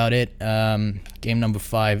talked about it. Game number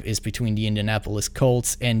 5 is between the Indianapolis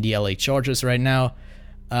Colts and the LA Chargers right now.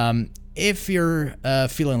 If you're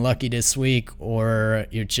feeling lucky this week, or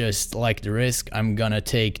you just like the risk, I'm going to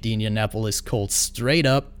take the Indianapolis Colts straight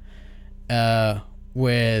up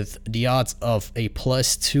with the odds of a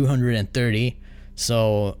 +230.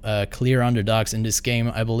 So clear underdogs in this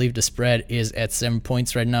game. I believe the spread is at 7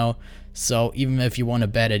 points right now. So even if you want to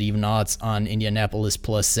bet at even odds on Indianapolis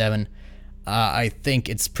 +7, I think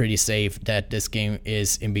it's pretty safe that this game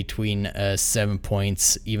is in between 7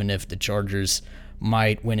 points. Even if the Chargers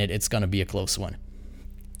might win it, it's going to be a close one.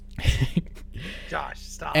 Josh,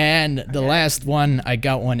 stop. And the last one, I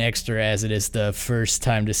got one extra as it is the first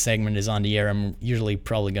time this segment is on the air. I'm usually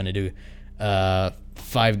probably going to do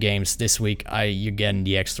 5 games this week. You're getting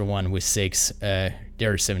the extra one with 6.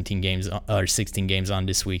 There are 17 games or 16 games on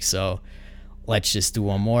this week, so let's just do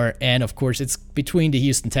one more. And of course, it's between the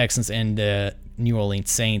Houston Texans and the New Orleans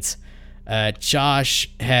Saints. Josh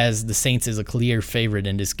has the Saints as a clear favorite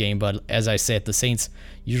in this game, but as I said, the Saints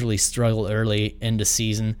usually struggle early in the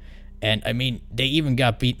season. And I mean, they even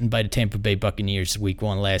got beaten by the Tampa Bay Buccaneers week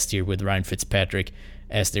 1 last year with Ryan Fitzpatrick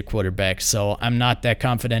as their quarterback. So I'm not that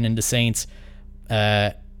confident in the Saints.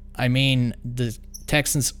 I mean, the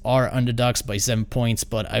Texans are underdogs by 7 points,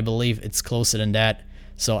 but I believe it's closer than that.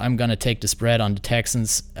 So I'm going to take the spread on the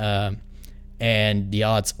Texans, and the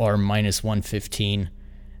odds are -115.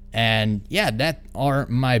 And yeah, that are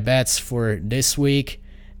my bets for this week.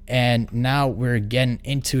 And now we're getting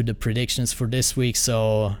into the predictions for this week.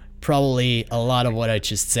 So probably a lot of what I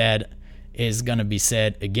just said is going to be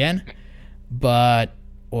said again.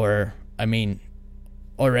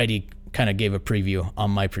 already kind of gave a preview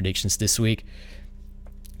on my predictions this week.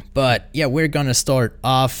 But yeah, we're gonna start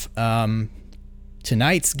off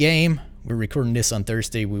tonight's game. We're recording this on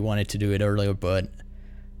Thursday. We wanted to do it earlier, but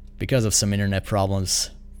because of some internet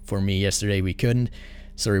problems for me yesterday, we couldn't.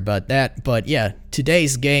 Sorry about that. But yeah,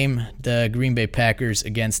 today's game, the Green Bay Packers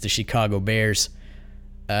against the Chicago Bears.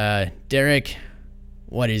 Derek,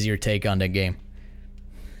 what is your take on that game?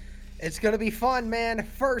 It's going to be fun, man.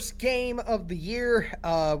 First game of the year.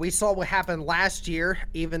 We saw what happened last year.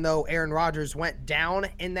 Even though Aaron Rodgers went down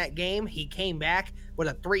in that game, he came back with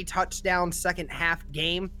a 3-touchdown second half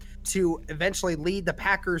game to eventually lead the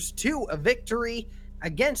Packers to a victory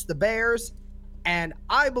against the Bears. And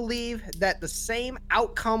I believe that the same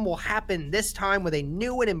outcome will happen this time with a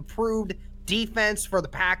new and improved defense for the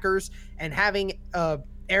Packers, and having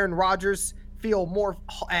Aaron Rodgers feel more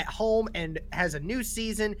at home and has a new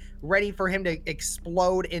season ready for him to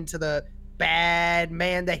explode into the bad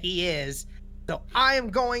man that he is. So I am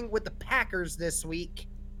going with the Packers this week.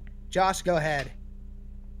 Josh, go ahead.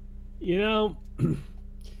 You know,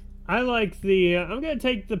 I like I'm going to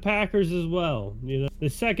take the Packers as well. You know, the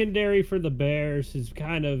secondary for the Bears has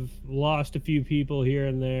kind of lost a few people here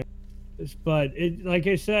and there. But like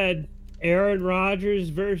I said, Aaron Rodgers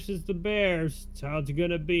versus the Bears, that's how it's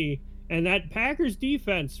going to be. And that Packers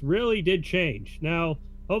defense really did change. Now,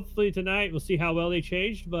 hopefully tonight we'll see how well they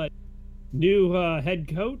changed, but new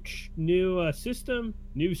head coach, new system,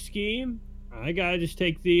 new scheme. I got to just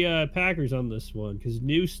take the Packers on this one because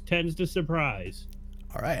new tends to surprise.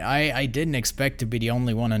 All right, I didn't expect to be the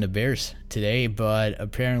only one on the Bears today, but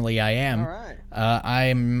apparently I am. All right.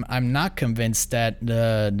 I'm not convinced that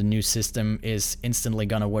the new system is instantly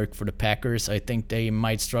gonna work for the Packers. I think they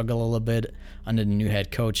might struggle a little bit under the new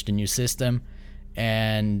head coach, the new system,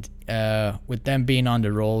 and with them being on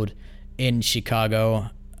the road in Chicago,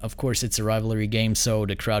 of course it's a rivalry game, so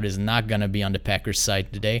the crowd is not gonna be on the Packers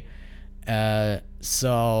side today.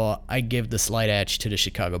 So I give the slight edge to the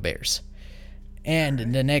Chicago Bears.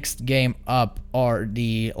 And the next game up are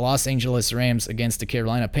the Los Angeles Rams against the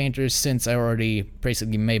Carolina Panthers. Since I already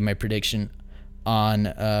basically made my prediction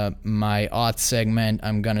on my odds segment,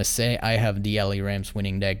 I'm going to say I have the LA Rams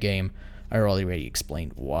winning that game. I already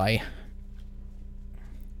explained why.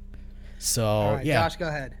 So, All right, yeah. Josh, go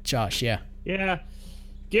ahead. Josh, yeah. Yeah,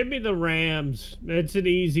 give me the Rams. It's an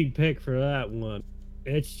easy pick for that one.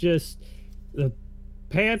 It's just the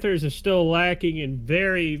Panthers are still lacking in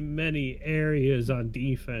very many areas on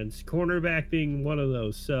defense, cornerback being one of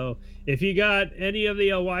those. So if you got any of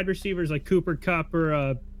the wide receivers like Cooper Kupp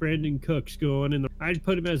or Brandon Cooks going I'd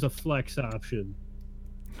put him as a flex option.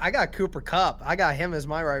 I got Cooper Kupp. I got him as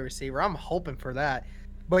my wide receiver. I'm hoping for that.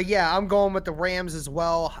 But yeah, I'm going with the Rams as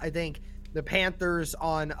well. I think the Panthers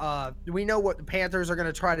we know what the Panthers are going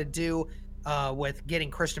to try to do with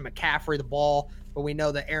getting Christian McCaffrey the ball. But we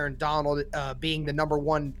know that Aaron Donald, being the number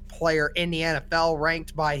one player in the NFL,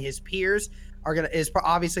 ranked by his peers, is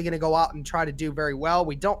obviously going to go out and try to do very well.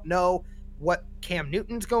 We don't know what Cam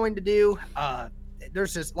Newton's going to do.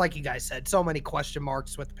 There's just, like you guys said, so many question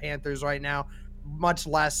marks with the Panthers right now, much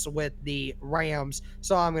less with the Rams.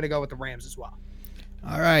 So I'm going to go with the Rams as well.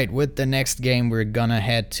 All right, with the next game, we're going to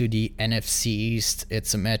head to the NFC East.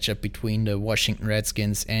 It's a matchup between the Washington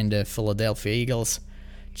Redskins and the Philadelphia Eagles.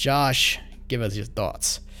 Josh, give us your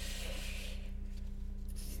thoughts.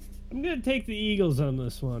 I'm going to take the Eagles on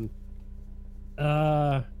this one.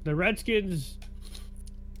 The Redskins,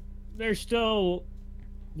 they're still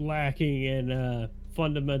lacking in a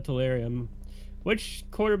fundamental area. Which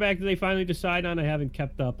quarterback did they finally decide on? I haven't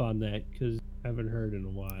kept up on that because I haven't heard in a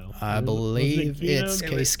while. I believe it's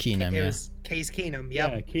Case Keenum. It was Case Keenum.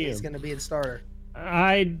 Yep. Yeah, Keenum. He's going to be the starter.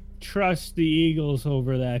 I'd trust the Eagles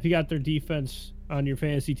over that. If you got their defense on your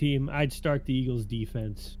fantasy team, I'd start the Eagles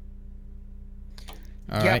defense.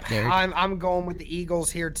 All right, Derek. I'm going with the Eagles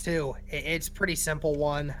here too. It's a pretty simple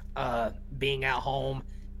one. Being at home,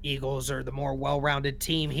 Eagles are the more well-rounded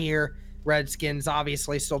team here. Redskins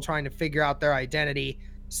obviously still trying to figure out their identity,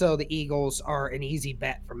 so the Eagles are an easy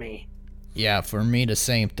bet for me. Yeah, for me the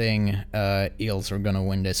same thing. Eagles are gonna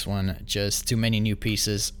win this one. Just too many new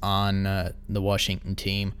pieces on the Washington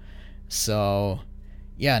team. So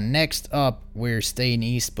yeah, next up, we're staying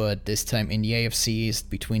east, but this time in the AFC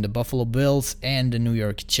East between the Buffalo Bills and the New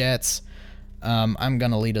York Jets. I'm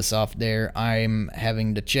going to lead us off there. I'm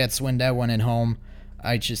having the Jets win that one at home.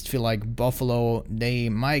 I just feel like Buffalo, they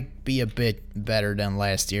might be a bit better than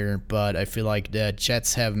last year, but I feel like the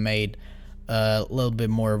Jets have made a little bit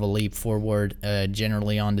more of a leap forward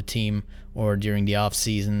generally on the team or during the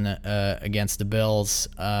offseason against the Bills.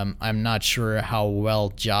 I'm not sure how well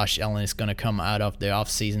Josh Allen is going to come out of the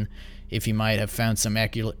offseason. If he might have found some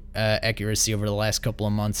accuracy over the last couple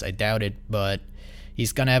of months, I doubt it, but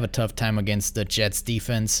he's going to have a tough time against the Jets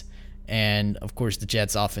defense. And, of course, the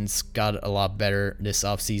Jets offense got a lot better this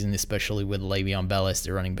offseason, especially with Le'Veon Bell as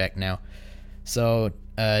their running back now. So,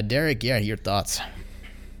 Derek, your thoughts?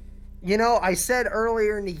 You know, I said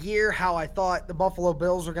earlier in the year how I thought the Buffalo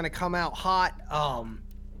Bills were going to come out hot.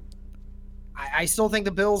 I still think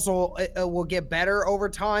the Bills will get better over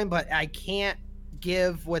time, but I can't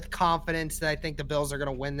give with confidence that I think the Bills are going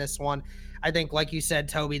to win this one. I think, like you said,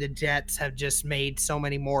 Toby, the Jets have just made so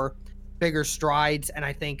many more bigger strides, and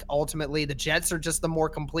I think ultimately the Jets are just the more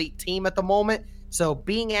complete team at the moment. So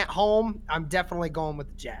being at home, I'm definitely going with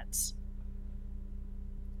the Jets.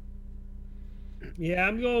 Yeah,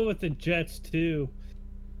 I'm going with the Jets too.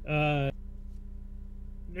 They're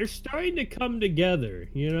starting to come together.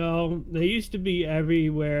 You know, they used to be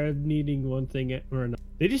everywhere, needing one thing or another.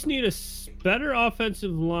 They just need a better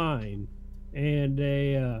offensive line and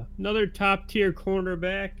another top tier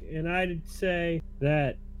cornerback. And I'd say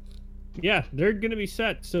that, yeah, they're going to be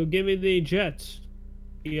set. So give me the Jets,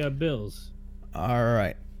 the Bills. All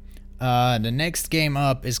right. The next game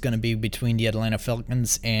up is going to be between the Atlanta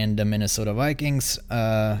Falcons and the Minnesota Vikings.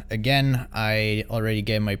 Again, I already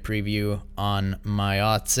gave my preview on my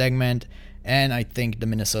odds segment, and I think the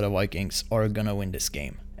Minnesota Vikings are going to win this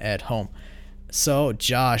game at home. So,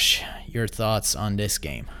 Josh, your thoughts on this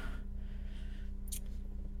game?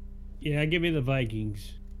 Yeah, give me the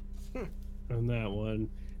Vikings on that one.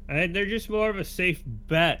 They're just more of a safe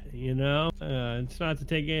bet, you know? It's not to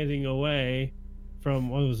take anything away from,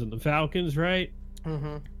 what was it, the Falcons, right?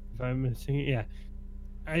 Mm-hmm. If I'm missing it, yeah.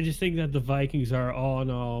 I just think that the Vikings are all in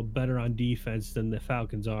all better on defense than the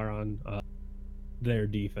Falcons are on their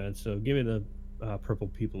defense. So give me the Purple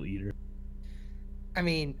People Eater. I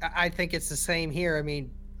mean, I think it's the same here. I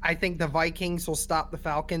mean, I think the Vikings will stop the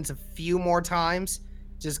Falcons a few more times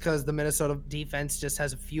just because the Minnesota defense just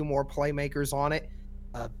has a few more playmakers on it.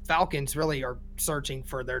 Falcons really are searching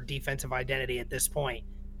for their defensive identity at this point.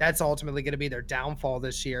 That's ultimately going to be their downfall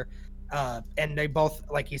this year. And they both,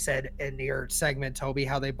 like you said in your segment, Toby,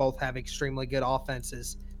 how they both have extremely good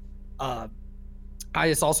offenses. I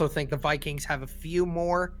just also think the Vikings have a few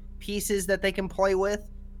more pieces that they can play with.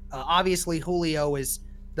 Obviously, Julio is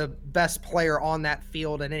the best player on that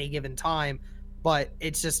field at any given time, but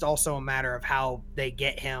it's just also a matter of how they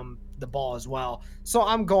get him the ball as well. So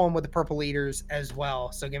I'm going with the Purple Eaters as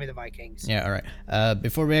well. So give me the Vikings. Yeah, all right.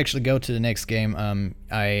 Before we actually go to the next game,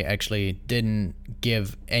 I actually didn't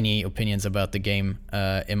give any opinions about the game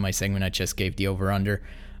in my segment. I just gave the over-under.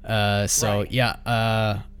 Right.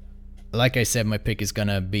 Yeah, like I said, my pick is going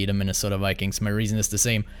to be the Minnesota Vikings. My reason is the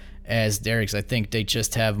same as Derek's. I think they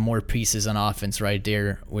just have more pieces on offense right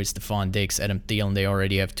there with Stephon Diggs, Adam Thielen. They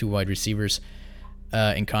already have two wide receivers.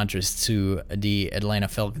 In contrast to the Atlanta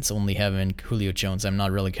Falcons only having Julio Jones. I'm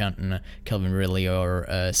not really counting Calvin Ridley or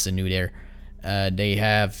Sanu there. They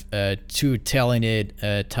have two talented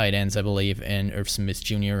tight ends, I believe, and Irv Smith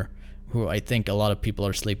Jr., who I think a lot of people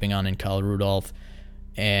are sleeping on, and Kyle Rudolph.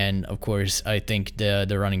 And, of course, I think the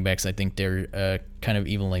running backs, I think they're kind of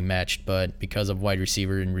evenly matched. But because of wide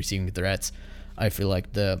receiver and receiving threats, I feel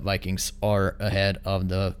like the Vikings are ahead of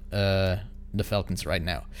the Falcons right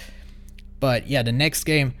now. But yeah, the next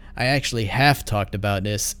game, I actually have talked about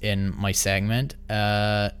this in my segment.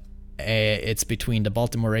 It's between the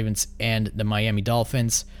Baltimore Ravens and the Miami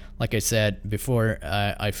Dolphins. Like I said before,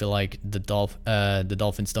 I feel like the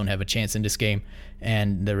Dolphins don't have a chance in this game,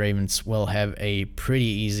 and the Ravens will have a pretty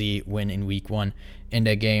easy win in Week 1 in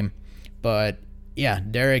that game. But yeah,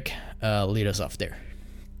 Derek, lead us off there.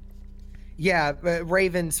 Yeah,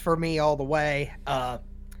 Ravens for me all the way.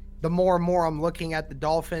 The more and more I'm looking at the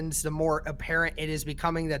Dolphins, the more apparent it is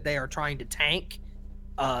becoming that they are trying to tank.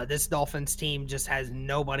 This Dolphins team just has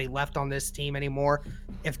nobody left on this team anymore.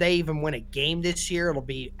 If they even win a game this year, it'll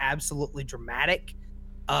be absolutely dramatic.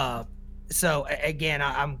 So, again,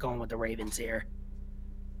 I'm going with the Ravens here.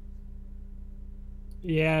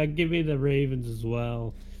 Yeah, give me the Ravens as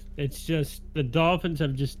well. It's just the Dolphins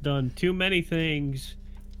have just done too many things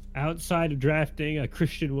outside of drafting a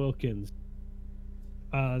Christian Wilkins.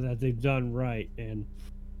 That they've done right, and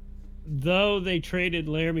though they traded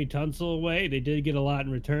Laramie Tunsil away, they did get a lot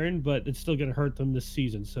in return, but it's still going to hurt them this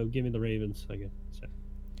season. So give me the Ravens again.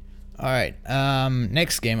 All right,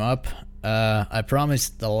 next game up. I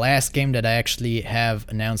promised the last game that I actually have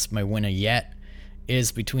announced my winner yet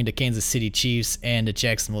is between the Kansas City Chiefs and the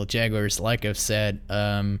Jacksonville Jaguars. Like I've said,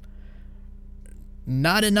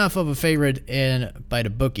 not enough of a favorite by the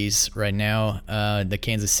bookies right now. The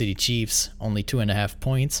Kansas City Chiefs, only 2.5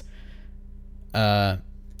 points.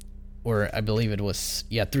 Or I believe it was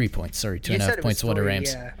 3 points. Sorry, 2.5 points for the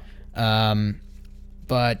Rams. Yeah.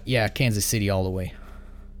 But yeah, Kansas City all the way.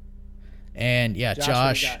 And yeah,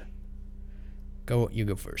 Josh, you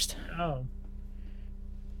go first. Oh.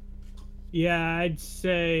 Yeah, I'd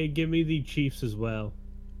say give me the Chiefs as well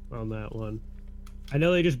on that one. I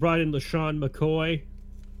know they just brought in LaShawn McCoy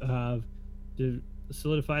to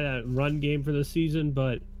solidify that run game for the season,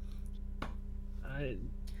 but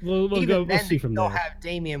we'll see from there. They'll have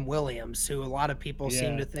Damian Williams, who a lot of people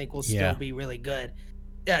seem to think will still be really good.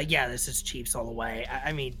 This is Chiefs all the way.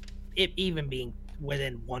 I mean, it even being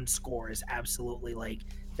within one score is absolutely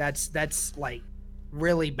that's like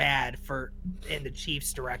really bad in the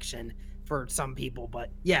Chiefs' direction for some people.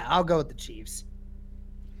 But yeah, I'll go with the Chiefs.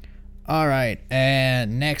 All right,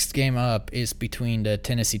 and next game up is between the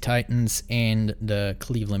Tennessee Titans and the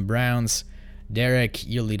Cleveland Browns. Derek,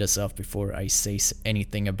 you lead us off before I say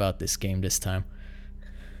anything about this game this time.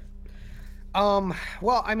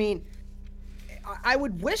 Well, I mean, I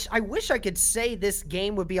wish I could say this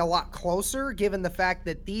game would be a lot closer, given the fact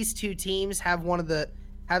that these two teams have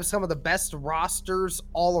some of the best rosters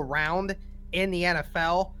all around in the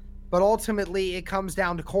NFL. But ultimately, it comes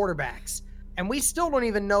down to quarterbacks. And we still don't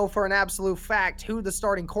even know for an absolute fact who the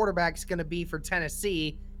starting quarterback is going to be for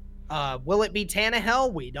Tennessee. Will it be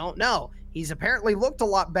Tannehill? We don't know. He's apparently looked a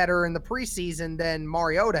lot better in the preseason than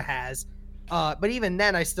Mariota has. But even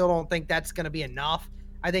then, I still don't think that's going to be enough.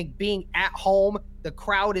 I think being at home, the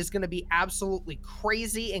crowd is going to be absolutely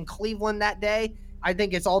crazy in Cleveland that day. I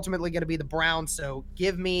think it's ultimately going to be the Browns. So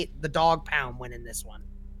give me the dog pound winning this one.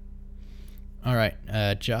 All right,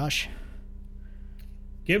 Josh?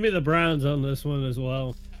 Give me the Browns on this one as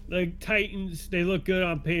well. The Titans, they look good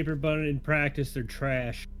on paper, but in practice, they're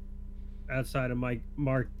trash. Outside of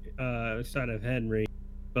outside of Henry,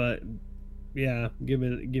 but yeah, give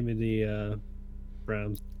me the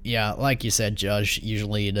Browns. Yeah, like you said, Josh.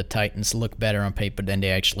 Usually the Titans look better on paper than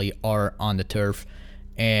they actually are on the turf,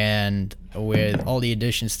 and with all the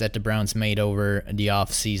additions that the Browns made over the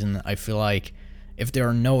offseason, I feel like if there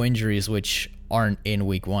are no injuries, which aren't in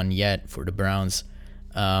Week 1 yet for the Browns,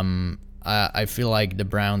 I feel like the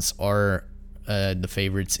Browns are the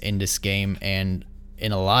favorites in this game and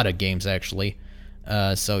in a lot of games, actually.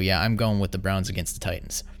 So, yeah, I'm going with the Browns against the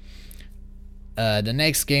Titans. The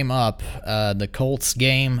next game up, the Colts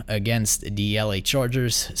game against the LA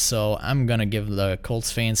Chargers. So, I'm going to give the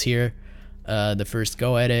Colts fans here the first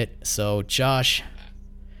go at it. So, Josh.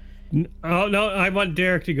 Oh, no, I want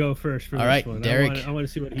Derek to go first for all this right, one. Derek, I want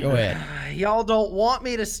to see what he go does. ahead. Y'all don't want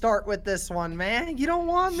me to start with this one, man. You don't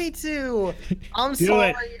want me to. I'm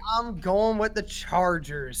sorry. I'm going with the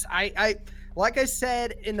Chargers. I like I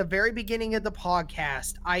said in the very beginning of the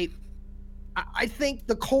podcast, I think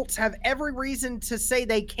the Colts have every reason to say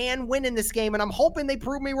they can win in this game, and I'm hoping they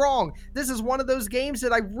prove me wrong. This is one of those games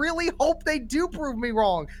that I really hope they do prove me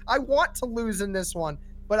wrong. I want to lose in this one.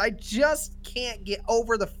 But I just can't get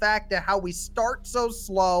over the fact that how we start so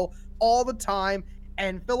slow all the time,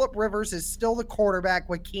 and Phillip Rivers is still the quarterback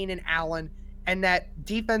with Keenan Allen and that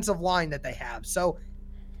defensive line that they have. So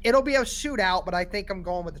it'll be a shootout, but I think I'm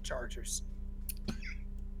going with the Chargers.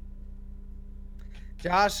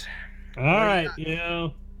 Josh? All right,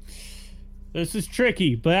 this is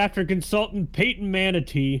tricky, but after consulting Peyton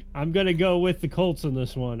Manatee, I'm going to go with the Colts in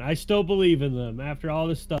this one. I still believe in them after all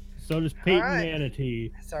this stuff. So does Peyton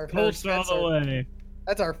Manatee. That's our Colts all the way.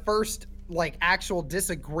 That's our first actual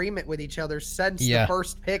disagreement with each other since the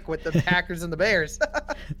first pick with the Packers and the Bears.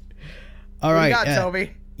 All right, what you got,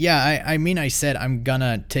 Toby? Yeah, I mean, I said I'm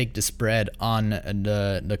gonna take the spread on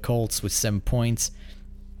the Colts with 7 points,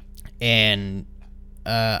 and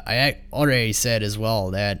I already said as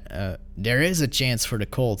well that there is a chance for the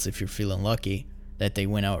Colts if you're feeling lucky that they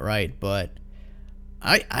win outright, but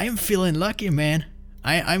I'm feeling lucky, man.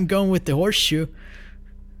 I'm going with the horseshoe.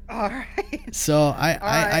 All right. So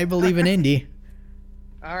I believe in Indy.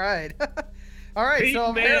 All right. All right. Peyton so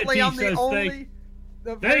apparently I'm the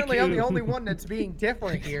Manatee I'm the only one that's being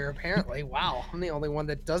different here. Apparently, wow, I'm the only one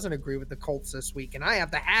that doesn't agree with the Colts this week, and I have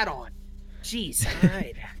the hat on. Jeez. All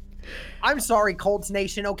right. I'm sorry, Colts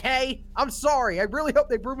Nation. Okay, I'm sorry. I really hope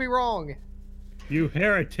they prove me wrong. You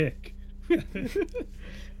heretic.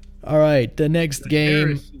 All right. The next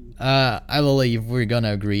game. I believe we're going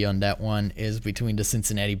to agree on that one, is between the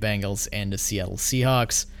Cincinnati Bengals and the Seattle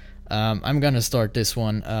Seahawks. I'm going to start this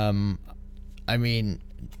one. I mean,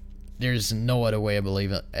 there's no other way I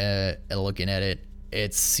believe looking at it.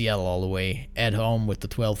 it's Seattle all the way at home with the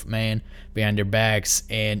 12th man behind their backs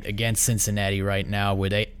and against Cincinnati right now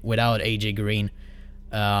without AJ Green.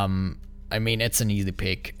 I mean, it's an easy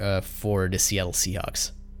pick for the Seattle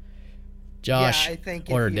Seahawks. Josh, I think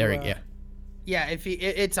or Derek, Yeah,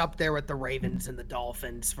 it's up there with the Ravens and the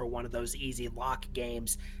Dolphins for one of those easy lock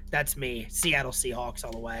games. That's me. Seattle Seahawks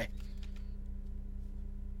all the way.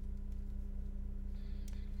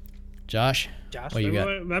 Josh, what you got?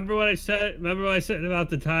 Remember what I said? Remember what I said about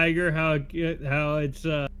the Tiger? How it's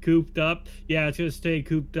cooped up? Yeah, it's gonna stay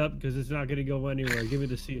cooped up because it's not gonna go anywhere. Give me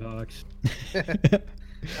the Seahawks.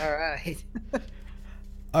 All right.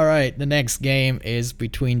 All right, the next game is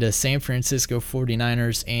between the San Francisco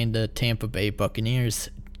 49ers and the Tampa Bay Buccaneers.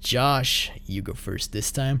 Josh, you go first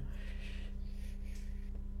this time.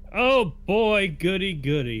 Oh boy,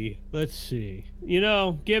 goody. Let's see.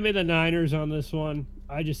 Give me the Niners on this one.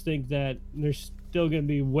 I just think that they're still going to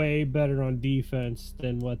be way better on defense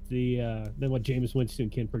than what Jameis Winston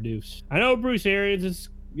can produce. I know Bruce Arians is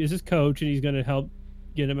his coach and he's going to help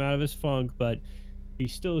get him out of his funk, but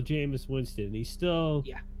he's still Jameis Winston. He still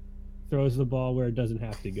throws the ball where it doesn't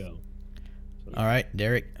have to go. So. All right,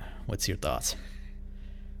 Derek, what's your thoughts?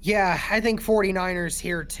 Yeah, I think 49ers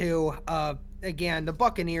here too. Again, the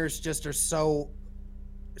Buccaneers just are so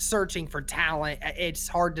searching for talent. It's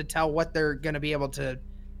hard to tell what they're going to be able to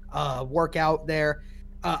work out there.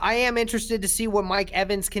 I am interested to see what Mike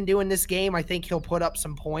Evans can do in this game. I think he'll put up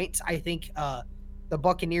some points. I think the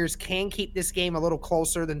Buccaneers can keep this game a little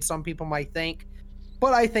closer than some people might think.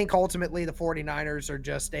 But I think ultimately the 49ers are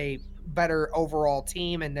just a better overall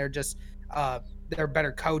team, and they're just they're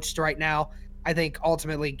better coached right now. I think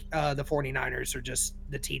ultimately the 49ers are just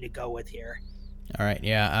the team to go with here. All right,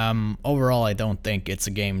 yeah. Overall, I don't think it's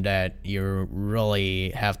a game that you really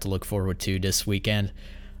have to look forward to this weekend.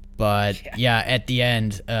 But, yeah, at the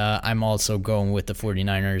end, I'm also going with the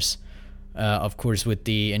 49ers. Of course, with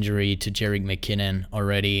the injury to Jerick McKinnon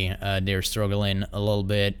already, they're struggling a little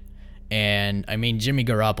bit. And, I mean, Jimmy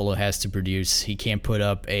Garoppolo has to produce. He can't put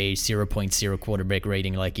up a 0.0 quarterback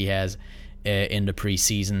rating like he has in the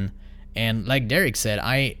preseason. And like Derek said,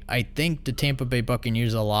 I think the Tampa Bay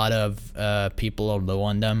Buccaneers, a lot of people are low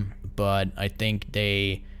on them, but I think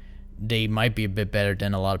they might be a bit better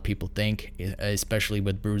than a lot of people think, especially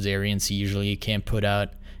with Bruce Arians. He usually can't put out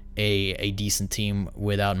a decent team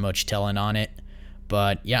without much talent on it.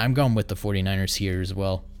 But yeah, I'm going with the 49ers here as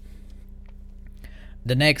well.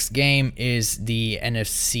 The next game is the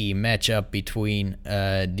NFC matchup between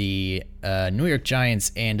the New York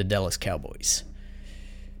Giants and the Dallas Cowboys.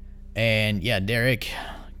 And yeah, Derek,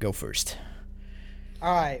 go first.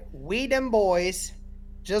 All right, we them boys,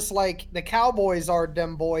 just like the Cowboys are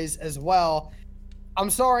them boys as well. I'm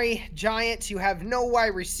sorry, Giants, you have no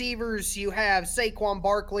wide receivers. You have Saquon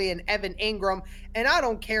Barkley and Evan Ingram, and I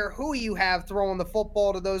don't care who you have throwing the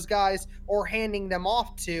football to those guys or handing them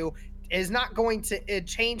off to, is not going to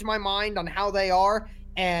change my mind on how they are.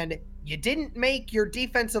 And you didn't make your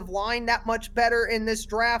defensive line that much better in this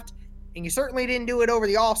draft. And you certainly didn't do it over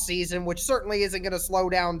the offseason, which certainly isn't going to slow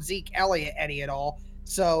down Zeke Elliott any at all.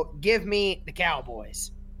 So give me the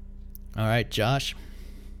Cowboys. All right, Josh.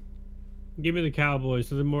 Give me the Cowboys.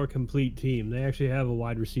 They're the more complete team. They actually have a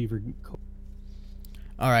wide receiver.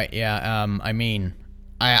 All right, yeah. I mean,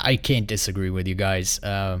 I can't disagree with you guys.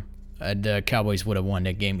 The Cowboys would have won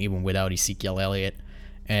that game even without Ezekiel Elliott.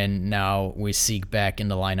 And now with Zeke back in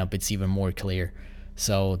the lineup, it's even more clear.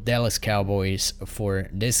 So Dallas Cowboys for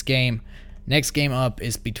this game. Next game up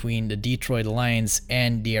is between the Detroit Lions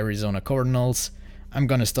and the Arizona Cardinals. I'm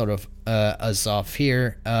going to start us off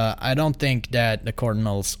here. I don't think that the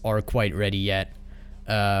Cardinals are quite ready yet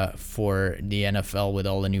for the NFL with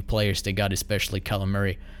all the new players they got, especially Kyler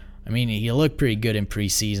Murray. I mean, he looked pretty good in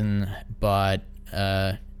preseason, but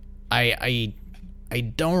I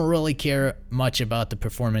don't really care much about the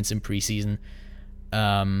performance in preseason.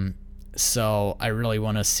 So I really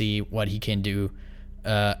want to see what he can do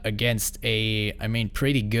against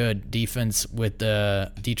pretty good defense with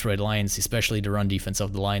the Detroit Lions, especially the run defense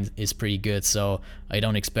of the Lions is pretty good. So I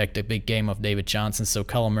don't expect a big game of David Johnson. So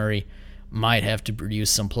Kyler Murray might have to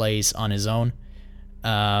produce some plays on his own.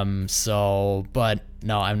 But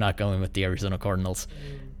no, I'm not going with the Arizona Cardinals.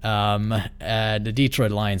 The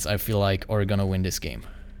Detroit Lions, I feel like, are going to win this game.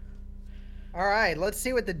 All right, let's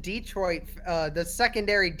see what the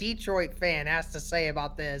secondary Detroit fan has to say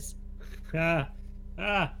about this. Yeah,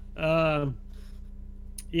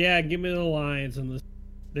 give me the Lions.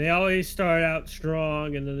 They always start out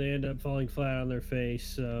strong, and then they end up falling flat on their face.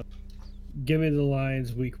 So give me the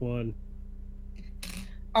Lions week 1.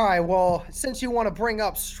 All right, well, since you want to bring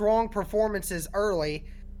up strong performances early,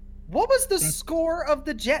 What was the score of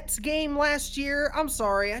the Jets game last year? I'm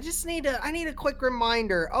sorry. I need a quick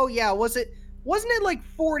reminder. Oh yeah, wasn't it like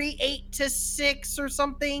 48-6 or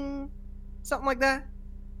something? Something like that?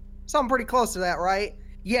 Something pretty close to that, right?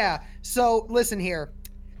 Yeah. So listen here.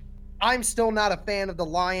 I'm still not a fan of the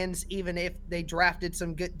Lions, even if they drafted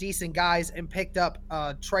some good, decent guys and picked up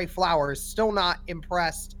Trey Flowers. Still not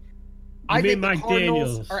impressed. I think the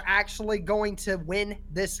Cardinals are actually going to win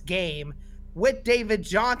this game with David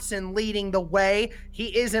Johnson leading the way. He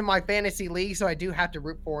is in my fantasy league, so I do have to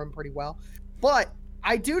root for him pretty well. But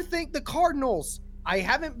I do think the Cardinals, I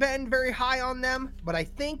haven't been very high on them, but I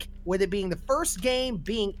think with it being the first game,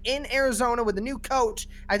 being in Arizona with a new coach,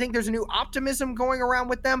 I think there's a new optimism going around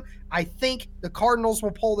with them. I think the Cardinals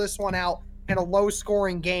will pull this one out in a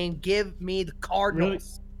low-scoring game. Give me the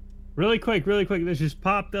Cardinals. Really quick, this just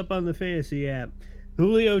popped up on the fantasy app.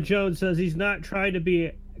 Julio Jones says he's not trying to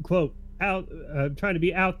be, quote, trying to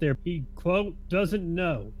be out there. He, quote, doesn't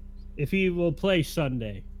know if he will play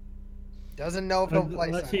Sunday. Doesn't know if he'll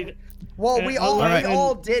play Sunday. Well, we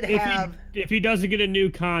all did have... If he doesn't get a new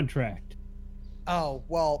contract. Oh,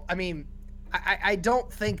 well, I mean, I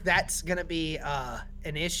don't think that's going to be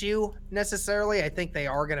an issue necessarily. I think they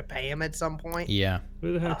are going to pay him at some point. Yeah.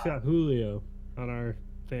 Who the heck's got Julio on our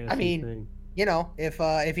fantasy thing? You know,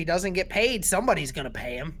 if he doesn't get paid, somebody's going to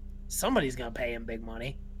pay him. Somebody's going to pay him big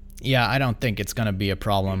money. Yeah, I don't think it's going to be a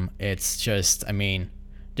problem. It's just, I mean,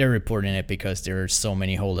 they're reporting it because there are so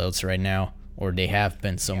many holdouts right now, or they have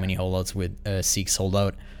been so many holdouts with Zeke's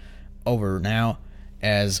holdout over now,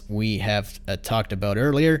 as we have talked about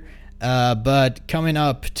earlier. But coming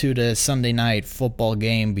up to the Sunday night football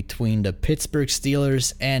game between the Pittsburgh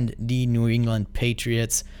Steelers and the New England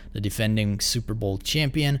Patriots, the defending Super Bowl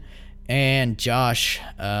champion. And Josh,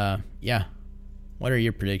 what are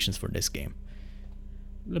your predictions for this game?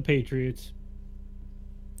 The Patriots.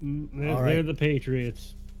 They're the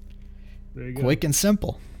Patriots. There you go. Quick and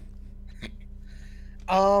simple.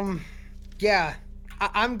 Yeah,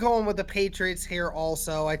 I'm going with the Patriots here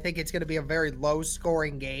also. I think it's going to be a very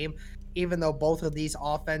low-scoring game, even though both of these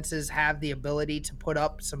offenses have the ability to put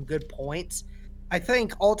up some good points. I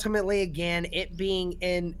think ultimately, again, it being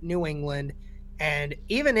in New England, and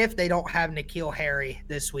even if they don't have N'Keal Harry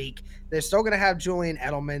this week, they're still going to have Julian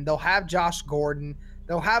Edelman. They'll have Josh Gordon.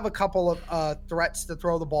 They'll have a couple of threats to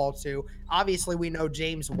throw the ball to. Obviously, we know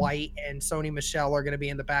James White and Sony Michel are going to be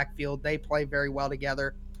in the backfield. They play very well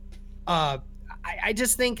together. I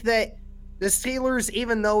just think that the Steelers,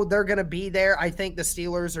 even though they're going to be there, I think the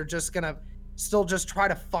Steelers are just going to still just try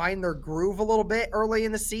to find their groove a little bit early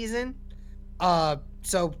in the season.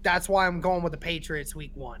 So that's why I'm going with the Patriots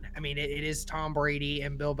week 1. I mean, it is Tom Brady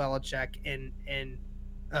and Bill Belichick in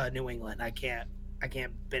New England. I can't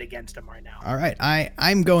bid against them right now. All right,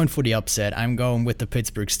 I'm going for the upset. I'm going with the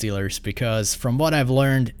Pittsburgh Steelers because from what I've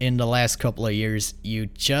learned in the last couple of years, you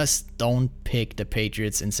just don't pick the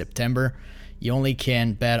Patriots in September. You only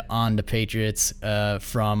can bet on the Patriots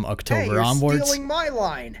from October onwards. You're stealing my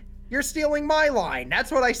line. You're stealing my line.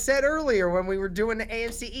 That's what I said earlier when we were doing the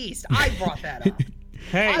AFC East. I brought that up.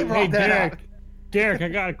 Derek, I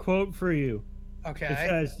got a quote for you. Okay. It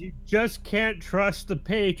says, you just can't trust the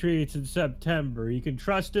Patriots in September. You can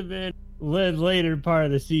trust them in the later part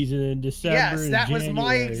of the season in December. Yes, that and was January.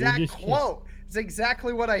 my exact quote. It's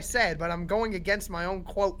exactly what I said, but I'm going against my own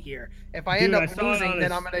quote here. If I end up losing,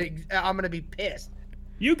 then I'm gonna be pissed.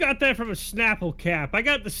 You got that from a Snapple cap. I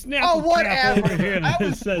got the Snapple cap over here that that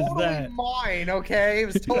was says totally that. mine, okay? It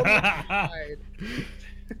was totally mine.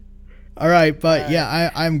 All right, but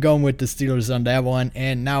I'm going with the Steelers on that one.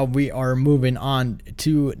 And now we are moving on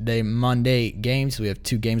to the Monday games. We have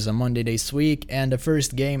 2 games on Monday this week. And the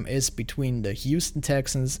first game is between the Houston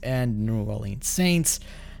Texans and New Orleans Saints.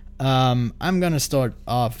 I'm going to start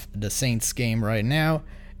off the Saints game right now.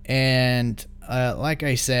 And like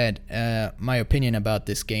I said, my opinion about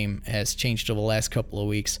this game has changed over the last couple of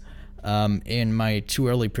weeks. In my 2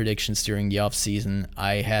 early predictions during the offseason,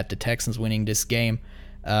 I had the Texans winning this game.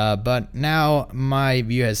 But now my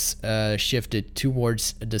view has shifted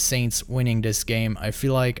towards the Saints winning this game. I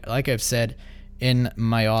feel like I've said in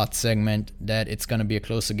my odds segment, that it's going to be a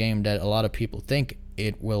closer game that a lot of people think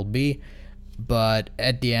it will be. But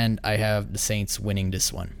at the end, I have the Saints winning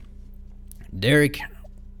this one. Derek,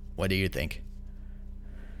 what do you think?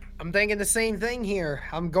 I'm thinking the same thing here.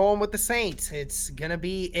 I'm going with the Saints. It's going to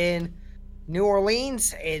be in New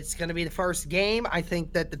Orleans. It's going to be the first game. I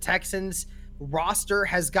think that the Texans roster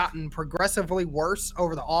has gotten progressively worse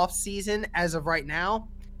over the offseason as of right now.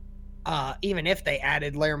 Even if they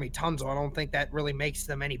added Laramie Tunsil, I don't think that really makes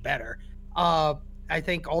them any better. I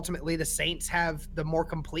think ultimately the Saints have the more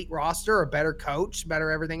complete roster, a better coach, better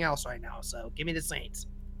everything else right now. So give me the Saints.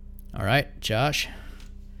 All right, Josh.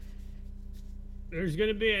 There's going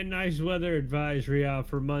to be a nice weather advisory out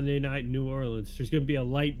for Monday night in New Orleans. There's going to be a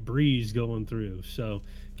light breeze going through. So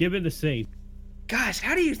give it the Saints. Gosh,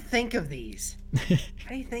 how do you think of these? How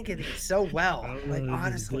do you think of these so well? Like,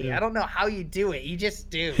 honestly, I don't know how you do it. You just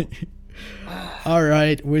do. All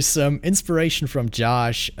right, with some inspiration from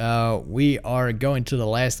Josh, we are going to the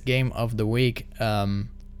last game of the week.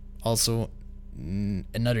 Also,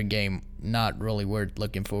 another game not really worth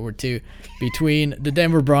looking forward to, between the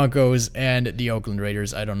Denver Broncos and the Oakland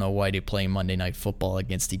Raiders. I don't know why they play Monday Night Football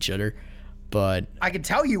against each other, but I can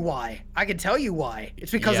tell you why.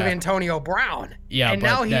 It's because of Antonio Brown. Yeah, and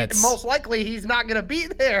now most likely he's not going to be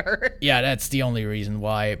there. Yeah, that's the only reason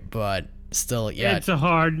why, but still, yeah. It's a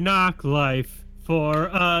hard knock life for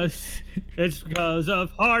us. It's because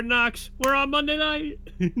of Hard Knocks. We're on Monday night.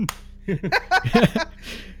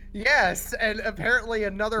 Yes, and apparently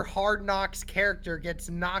another Hard Knocks character gets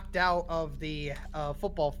knocked out of the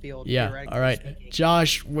football field. Yeah, all right. Speaking.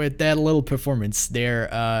 Josh, with that little performance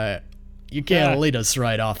there, you can't lead us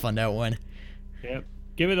right off on that one. Yep.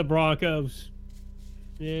 Give me the Broncos.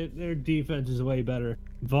 Their defense is way better.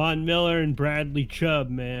 Von Miller and Bradley Chubb,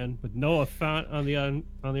 man, with Noah Fant on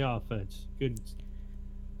the offense. Good.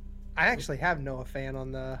 I actually have Noah Fant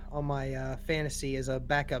on my fantasy as a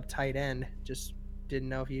backup tight end. Just didn't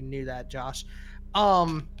know if you knew that, Josh.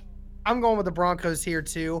 I'm going with the Broncos here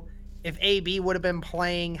too. If AB would have been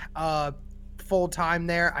playing full time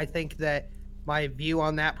there, I think that my view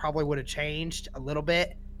on that probably would have changed a little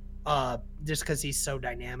bit, just because he's so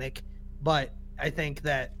dynamic. But I think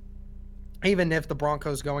that even if the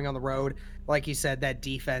Broncos going on the road, like you said, that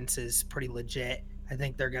defense is pretty legit. I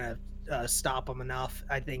think they're going to stop them enough.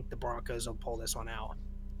 I think the Broncos will pull this one out.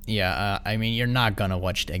 Yeah, I mean, you're not going to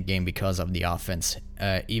watch that game because of the offense.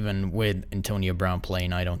 Even with Antonio Brown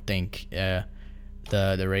playing, I don't think the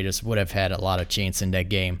Raiders would have had a lot of chance in that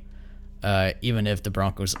game. Even if the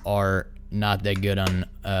Broncos are not that good on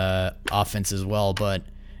offense as well, but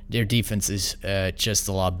their defense is just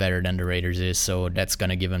a lot better than the Raiders is, so that's going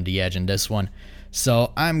to give them the edge in this one.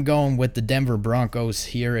 So I'm going with the Denver Broncos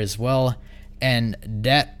here as well, and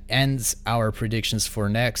that ends our predictions for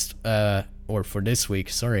for this week.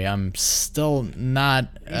 Sorry, I'm still not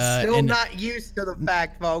not used to the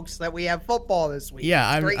fact, folks, that we have football this week. Yeah,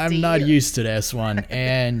 I'm not used to this one.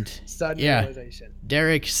 And yeah,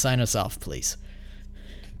 Derek, sign us off, please.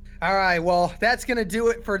 All right, well, that's going to do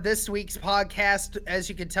it for this week's podcast. As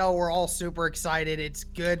you can tell, we're all super excited. It's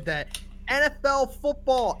good that NFL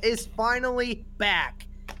football is finally back.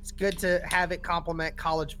 It's good to have it complement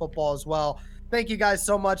college football as well. Thank you guys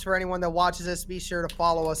so much. For anyone that watches this, be sure to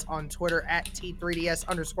follow us on Twitter at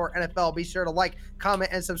T3DS_NFL. Be sure to like,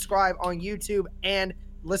 comment, and subscribe on YouTube and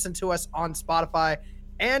listen to us on Spotify.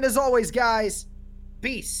 And as always, guys,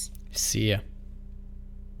 peace. See ya.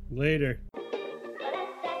 Later.